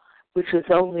home, which is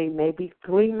only maybe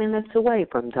 3 minutes away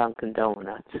from Dunkin'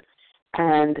 Donuts,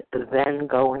 and then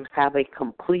go and have a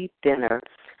complete dinner.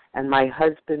 And my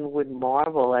husband would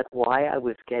marvel at why I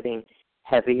was getting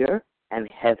heavier and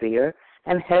heavier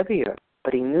and heavier.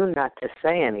 But he knew not to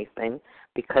say anything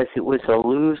because it was a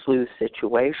lose-lose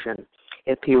situation.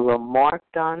 If he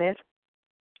remarked on it,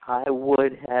 I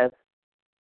would have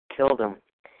killed him.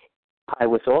 I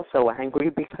was also angry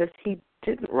because he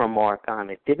didn't remark on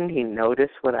it. Didn't he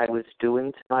notice what I was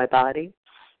doing to my body?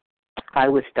 I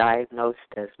was diagnosed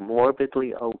as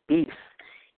morbidly obese.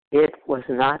 It was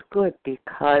not good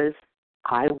because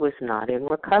I was not in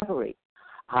recovery.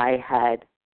 I had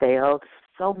failed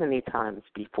so many times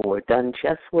before, done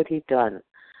just what he'd done,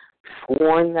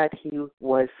 sworn that he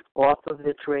was off of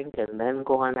the drink and then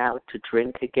gone out to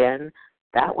drink again.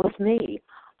 That was me.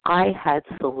 I had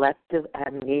selective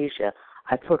amnesia.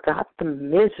 I forgot the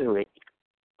misery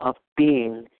of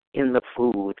being in the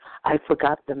food. I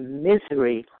forgot the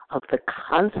misery of the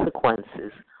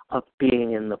consequences of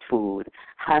being in the food,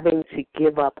 having to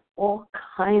give up all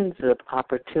kinds of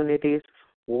opportunities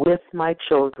with my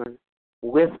children,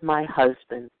 with my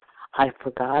husband. I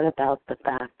forgot about the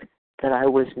fact that I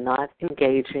was not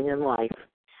engaging in life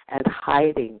and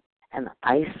hiding and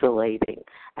isolating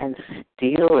and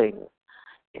stealing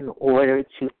in order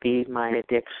to feed my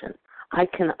addiction. I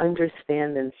can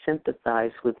understand and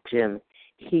sympathize with Jim.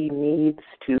 He needs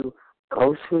to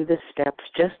go through the steps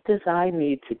just as I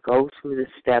need to go through the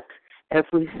steps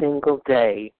every single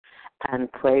day and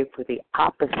pray for the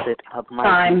opposite of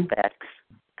my defects.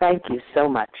 Thank you so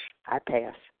much. I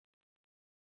pass.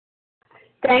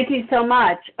 Thank you so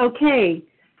much. Okay,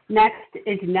 next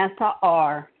is Nessa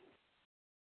R.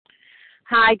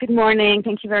 Hi, good morning.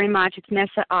 Thank you very much. It's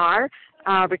Nessa R.,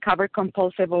 recovered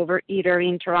compulsive overeater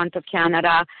in Toronto,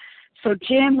 Canada. So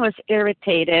Jim was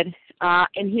irritated,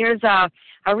 and here's a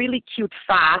really cute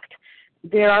fact.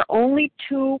 There are only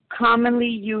 2 commonly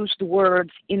used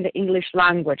words in the English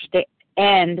language. They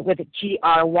end with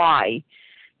GRY.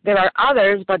 There are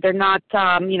others, but they're not,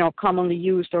 commonly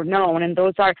used or known, and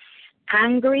those are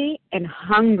angry and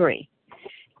hungry.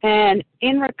 And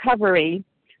in recovery,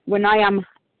 when I am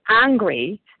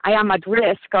angry, I am at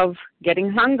risk of getting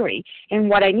hungry. And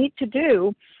what I need to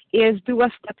do is do a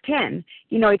step 10.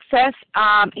 It says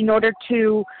in order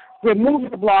to remove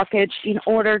the blockage, in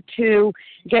order to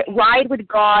get right with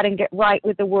God and get right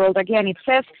with the world. Again, it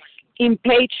says in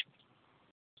page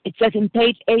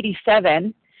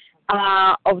 87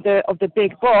 of the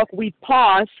big book, we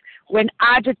pause when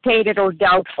agitated or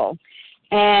doubtful.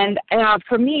 And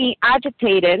for me,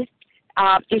 agitated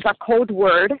is a code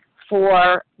word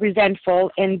for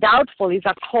resentful, and doubtful is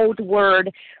a code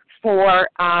word for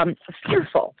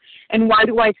fearful. And why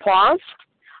do I pause?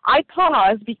 I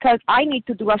pause because I need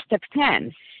to do a step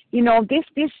 10.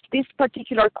 This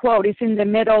particular quote is in the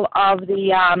middle of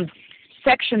the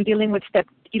section dealing with step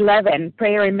 11,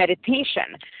 prayer and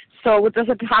meditation. So what does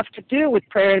it have to do with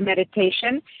prayer and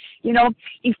meditation?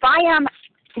 If I am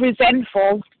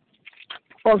resentful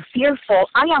or fearful,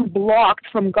 I am blocked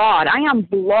from God. I am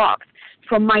blocked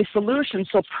from my solution.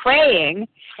 So praying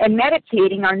and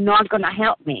meditating are not going to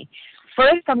help me.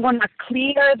 First, I'm going to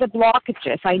clear the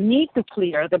blockages. I need to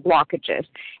clear the blockages.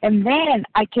 And then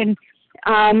I can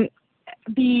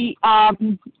be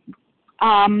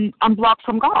unblocked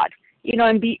from God,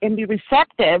 and be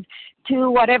receptive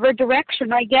to whatever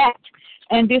direction I get.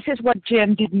 And this is what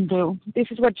Jim didn't do.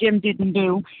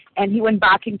 And he went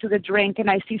back into the drink. And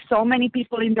I see so many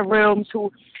people in the rooms who,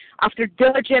 after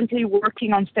diligently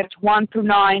working on steps 1 through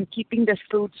 9, keeping the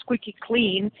food squeaky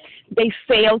clean, they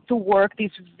failed to work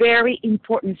this very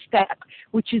important step,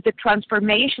 which is the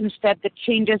transformation step that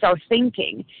changes our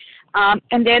thinking.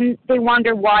 And then they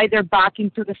wonder why they're back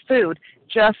into the food,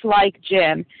 just like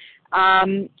Jim.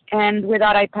 And with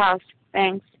that, I pass.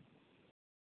 Thanks.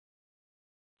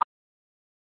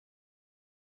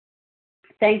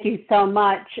 Thank you so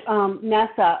much,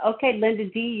 Nessa. Okay, Linda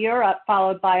D., you're up,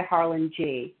 followed by Harlan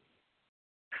G.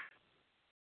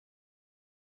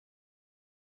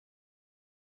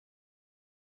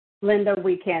 Linda,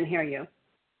 we can't hear you.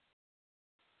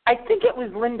 I think it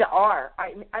was Linda R.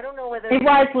 I don't know whether... It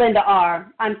was Linda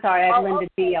R. I'm sorry, I have Linda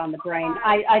D. on the brain.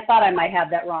 I thought I might have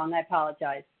that wrong. I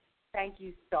apologize. Thank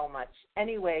you so much.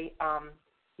 Anyway,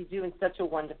 You're doing such a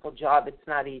wonderful job. It's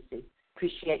not easy.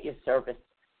 Appreciate your service.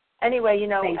 Anyway,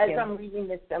 I'm reading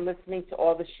this and listening to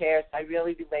all the shares, I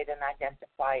really relate and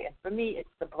identify. And for me, it's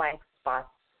the blank spots.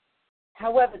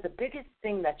 However, the biggest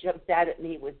thing that jumped out at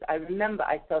me was I remember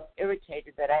I felt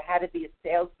irritated that I had to be a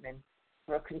salesman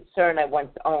for a concern I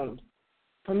once owned.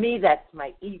 For me, that's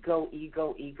my ego.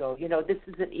 This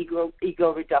is an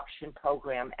ego reduction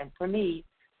program. And for me,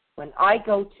 when I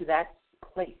go to that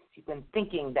place, when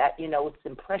thinking that, it's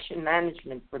impression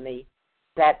management for me,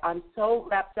 that I'm so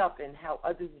wrapped up in how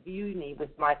others view me with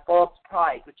my false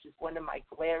pride, which is one of my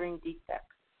glaring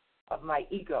defects of my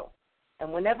ego.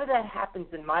 And whenever that happens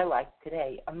in my life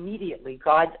today, immediately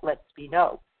God lets me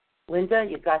know, Linda,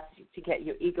 you got to get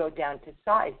your ego down to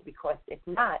size, because if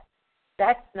not,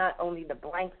 that's not only the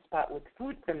blank spot with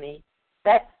food for me,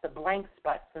 that's the blank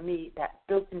spot for me that's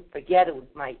built in together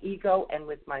with my ego and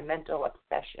with my mental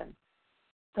obsession.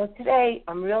 So today,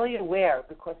 I'm really aware,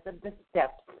 because of the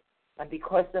steps and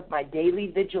because of my daily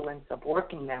vigilance of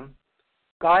working them,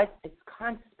 God is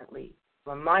constantly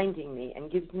reminding me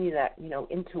and gives me that,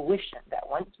 intuition that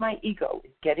once my ego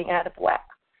is getting out of whack,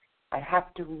 I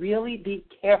have to really be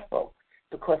careful,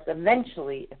 because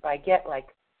eventually, if I get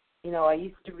I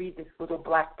used to read this little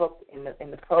black book in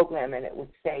the program, and it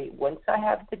would say, once I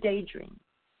have the daydream,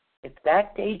 if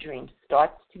that daydream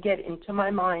starts to get into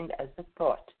my mind as a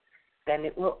thought, then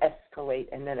it will escalate,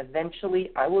 and then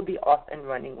eventually I will be off and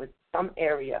running with some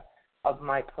area of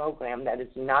my program that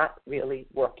is not really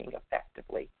working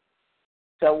effectively.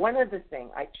 So one other thing,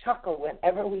 I chuckle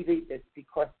whenever we read this,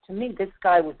 because to me this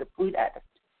guy was a food addict,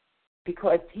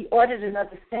 because he ordered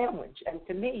another sandwich, and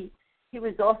to me he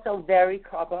was also very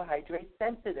carbohydrate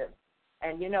sensitive.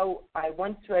 And, I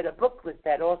once read a booklet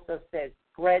that also says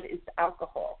bread is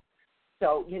alcohol.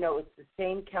 So, it's the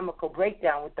same chemical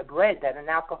breakdown with the bread that an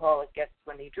alcoholic gets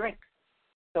when he drinks.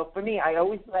 So for me, I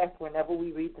always laugh whenever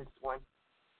we read this one.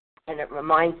 And it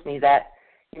reminds me that,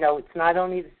 it's not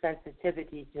only the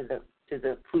sensitivity to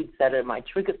the foods that are my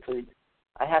trigger foods,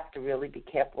 I have to really be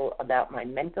careful about my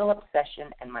mental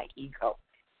obsession and my ego.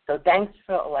 So thanks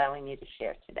for allowing me to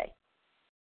share today.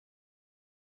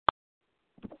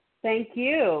 Thank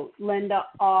you, Linda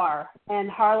R. And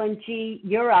Harlan G.,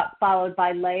 you're up, followed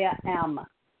by Leah M.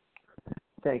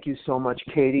 Thank you so much,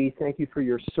 Katie. Thank you for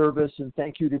your service, and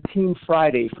thank you to Team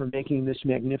Friday for making this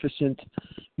magnificent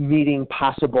meeting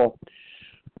possible.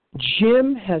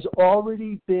 Jim has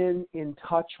already been in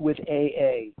touch with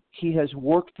AA. He has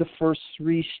worked the first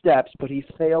 3 steps, but he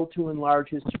failed to enlarge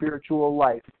his spiritual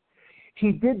life.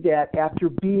 He did that after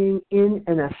being in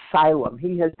an asylum.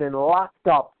 He has been locked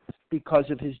up because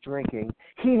of his drinking.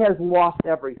 He has lost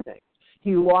everything.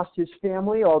 He lost his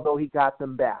family, although he got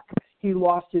them back. He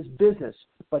lost his business,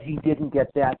 but he didn't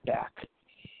get that back.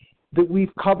 That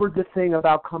we've covered the thing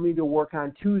about coming to work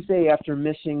on Tuesday after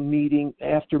missing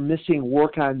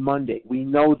work on Monday. We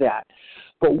know that.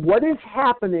 But what is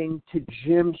happening to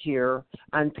Jim here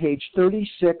on page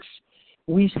 36,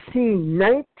 we see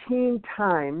 19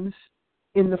 times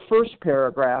in the first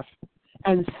paragraph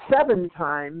and 7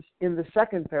 times in the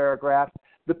second paragraph,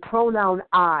 the pronoun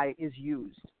I is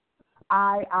used.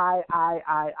 I.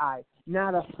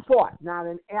 Not a thought, not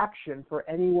an action for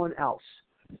anyone else.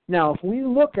 Now, if we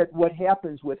look at what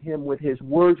happens with him, with his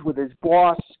words, with his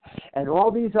boss, and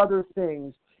all these other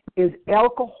things, is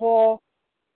alcohol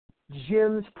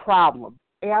Jim's problem?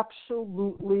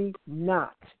 Absolutely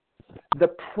not. The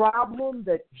problem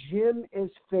that Jim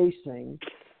is facing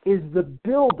is the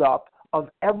buildup of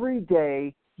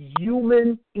everyday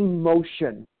human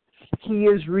emotion. He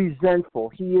is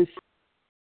resentful. He is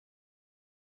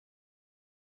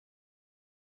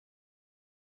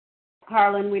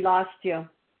Harlan, we lost you.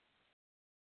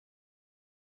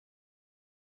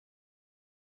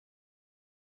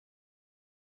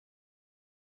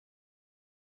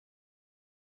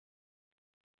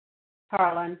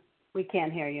 Harlan, we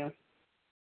can't hear you.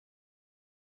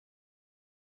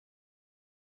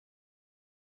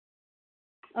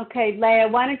 Okay, Leah,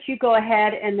 why don't you go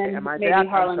ahead and then maybe back?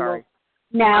 Harlan I'm sorry.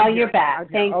 will. Now I'm you're here. back.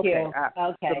 Thank okay. you.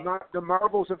 Okay. The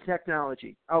marvels of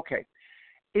technology. Okay.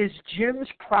 Is Jim's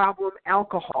problem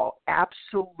alcohol?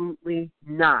 Absolutely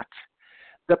not.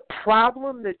 The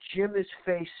problem that Jim is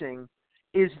facing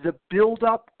is the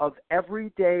buildup of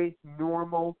everyday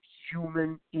normal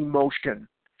human emotion.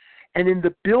 And in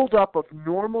the buildup of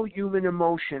normal human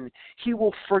emotion, he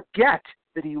will forget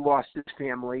that he lost his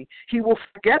family. He will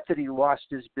forget that he lost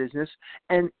his business.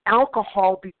 And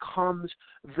alcohol becomes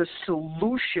the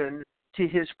solution to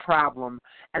his problem,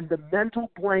 and the mental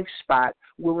blank spot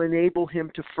will enable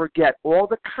him to forget all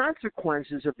the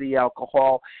consequences of the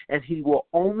alcohol, and he will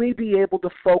only be able to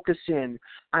focus in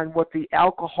on what the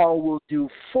alcohol will do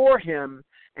for him,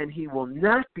 and he will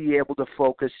not be able to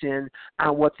focus in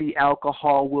on what the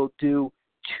alcohol will do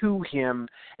to him,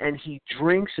 and he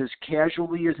drinks as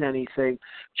casually as anything.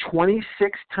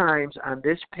 26 times on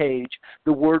this page,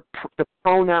 the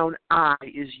pronoun I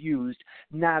is used,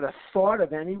 not a thought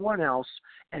of anyone else,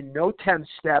 and no 10th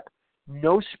step,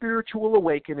 no spiritual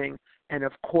awakening, and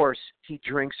of course, he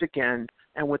drinks again.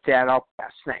 And with that, I'll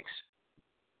pass. Thanks.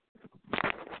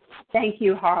 Thank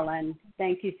you, Harlan.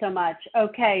 Thank you so much.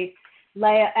 Okay,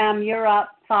 Leah M., you're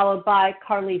up, followed by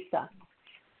Carlisa.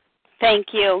 Thank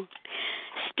you.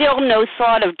 Still no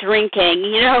thought of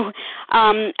drinking.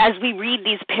 As we read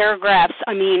these paragraphs,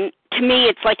 I mean, to me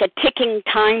it's like a ticking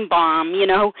time bomb,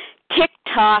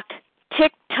 tick-tock,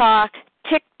 tick-tock,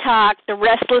 tick-tock. The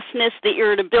restlessness, the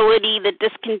irritability, the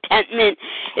discontentment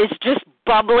is just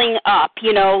bubbling up,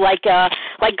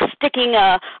 like sticking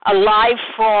a live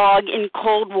frog in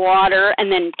cold water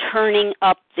and then turning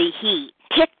up the heat.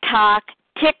 Tick-tock,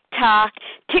 tick-tock,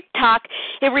 tick-tock.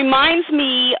 It reminds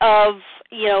me of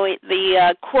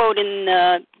the quote in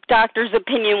the doctor's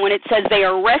opinion when it says they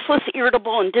are restless,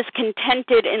 irritable, and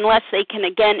discontented unless they can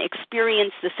again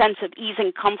experience the sense of ease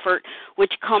and comfort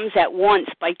which comes at once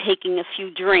by taking a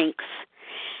few drinks.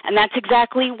 And that's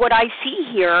exactly what I see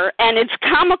here. And it's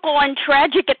comical and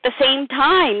tragic at the same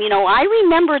time. I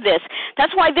remember this.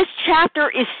 That's why this chapter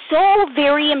is so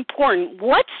very important.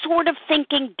 What sort of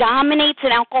thinking dominates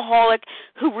an alcoholic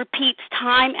who repeats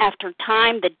time after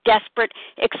time the desperate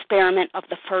experiment of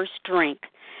the first drink?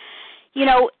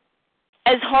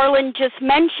 As Harlan just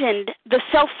mentioned, the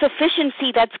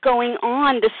self-sufficiency that's going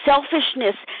on, the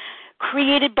selfishness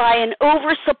created by an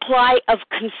oversupply of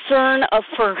concern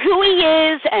for who he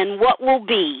is and what will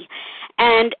be.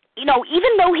 And,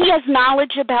 even though he has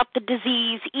knowledge about the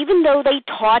disease, even though they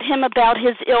taught him about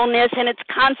his illness and its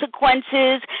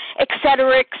consequences, et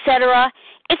cetera,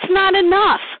 it's not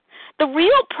enough. The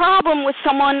real problem with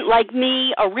someone like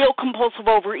me, a real compulsive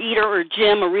overeater, or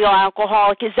Jim, a real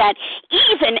alcoholic, is that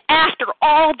even after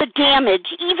all the damage,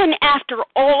 even after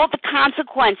all the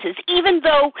consequences, even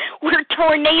though we're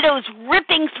tornadoes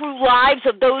ripping through lives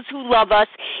of those who love us,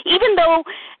 even though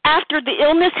after the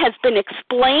illness has been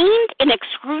explained in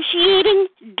excruciating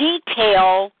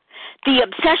detail, the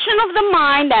obsession of the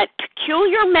mind, that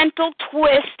peculiar mental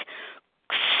twist,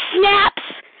 snaps.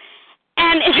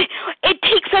 And it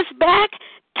takes us back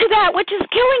to that which is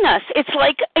killing us. It's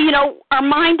like, our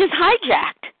mind is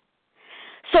hijacked.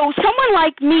 So someone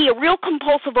like me, a real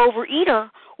compulsive overeater,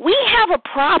 we have a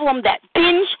problem that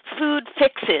binge food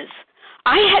fixes.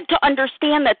 I had to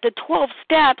understand that the 12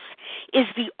 steps is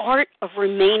the art of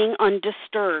remaining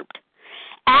undisturbed.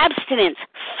 Abstinence,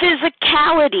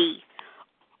 physicality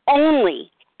only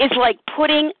is like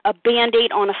putting a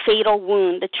Band-Aid on a fatal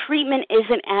wound. The treatment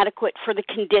isn't adequate for the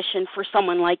condition for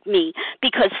someone like me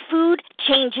because food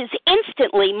changes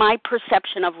instantly my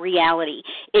perception of reality.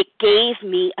 It gave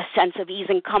me a sense of ease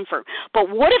and comfort. But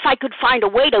what if I could find a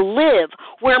way to live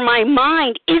where my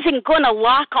mind isn't going to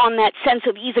lock on that sense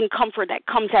of ease and comfort that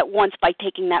comes at once by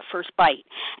taking that first bite?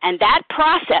 And that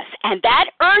process and that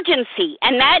urgency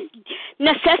and that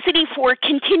necessity for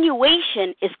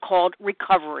continuation is called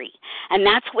recovery. And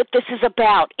that's what this is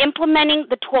about, implementing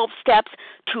the 12 steps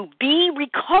to be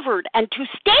recovered and to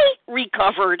stay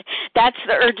recovered. That's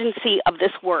the urgency of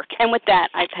this work. And with that,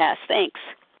 I pass. Thanks.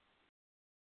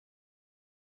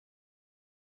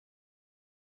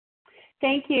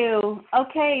 Thank you.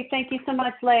 Okay, thank you so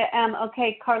much, Leah M.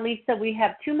 Okay, Carlisa, we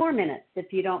have 2 more minutes,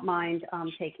 if you don't mind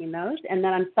taking those. And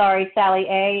then I'm sorry, Sally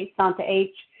A., Santa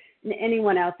H., and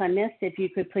anyone else I missed, if you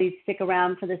could please stick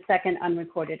around for the second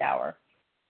unrecorded hour.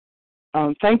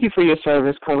 Thank you for your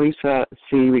service, Carlisa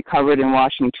C., recovered in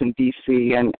Washington,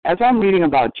 D.C. And as I'm reading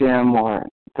about Jim,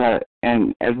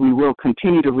 and as we will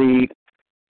continue to read,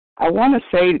 I want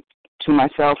to say to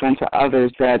myself and to others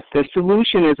that the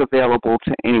solution is available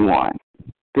to anyone.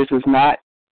 This is not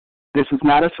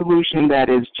a solution that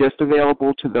is just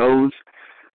available to those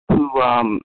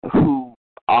who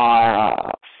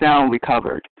are sound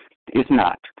recovered. It's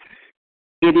not.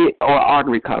 It is, or are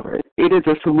recovered. It is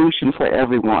a solution for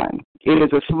everyone. It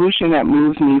is a solution that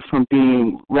moves me from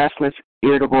being restless,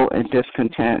 irritable, and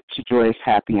discontent to joyous,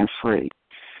 happy, and free.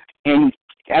 And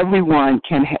everyone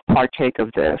can partake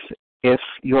of this if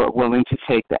you're willing to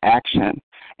take the action.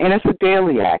 And it's a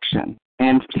daily action,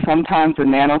 and sometimes a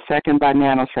nanosecond by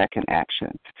nanosecond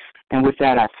action. And with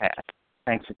that, I pass.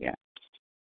 Thanks again.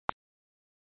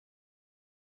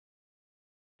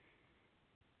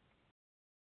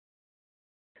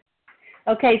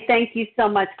 Okay, thank you so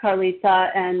much, Carlisa.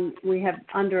 And we have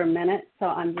under a minute, so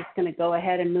I'm just going to go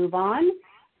ahead and move on.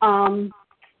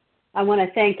 I want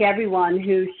to thank everyone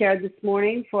who shared this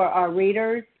morning for our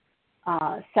readers,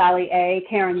 Sally A.,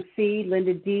 Karen C.,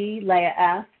 Linda D., Leah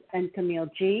S., and Camille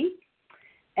G.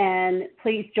 And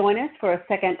please join us for a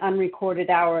second unrecorded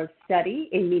hour of study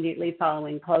immediately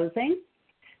following closing.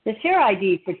 The share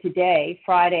ID for today,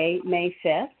 Friday, May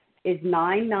 5th, is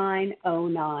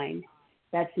 9909.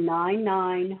 That's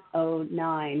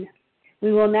 9909.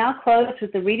 We will now close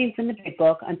with the reading from the Big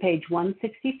Book on page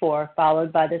 164,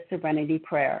 followed by the Serenity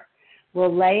Prayer.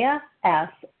 Will Leah S.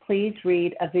 please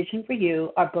read A Vision for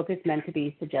You? Our book is meant to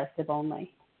be suggestive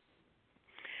only.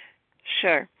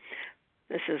 Sure.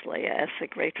 This is Leah S., a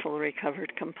grateful,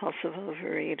 recovered, compulsive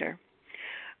overeater.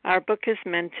 Our book is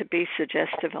meant to be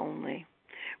suggestive only.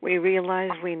 We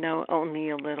realize we know only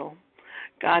a little.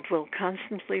 God will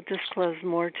constantly disclose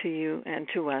more to you and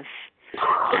to us.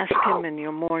 Ask Him in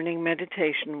your morning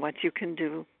meditation what you can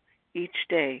do each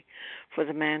day for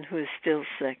the man who is still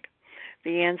sick.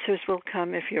 The answers will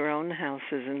come if your own house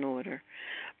is in order.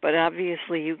 But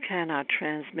obviously you cannot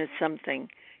transmit something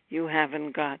you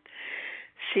haven't got.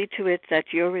 See to it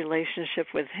that your relationship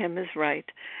with Him is right,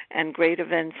 and great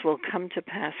events will come to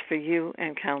pass for you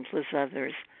and countless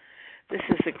others. This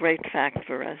is a great fact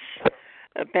for us.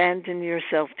 Abandon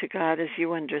yourself to God as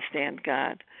you understand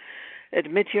God.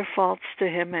 Admit your faults to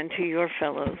Him and to your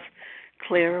fellows.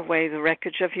 Clear away the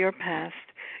wreckage of your past.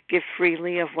 Give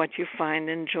freely of what you find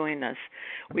and join us.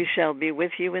 We shall be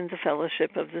with you in the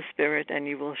fellowship of the Spirit, and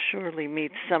you will surely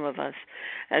meet some of us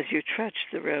as you trudge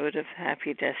the road of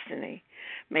happy destiny.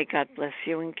 May God bless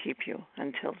you and keep you.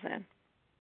 Until then.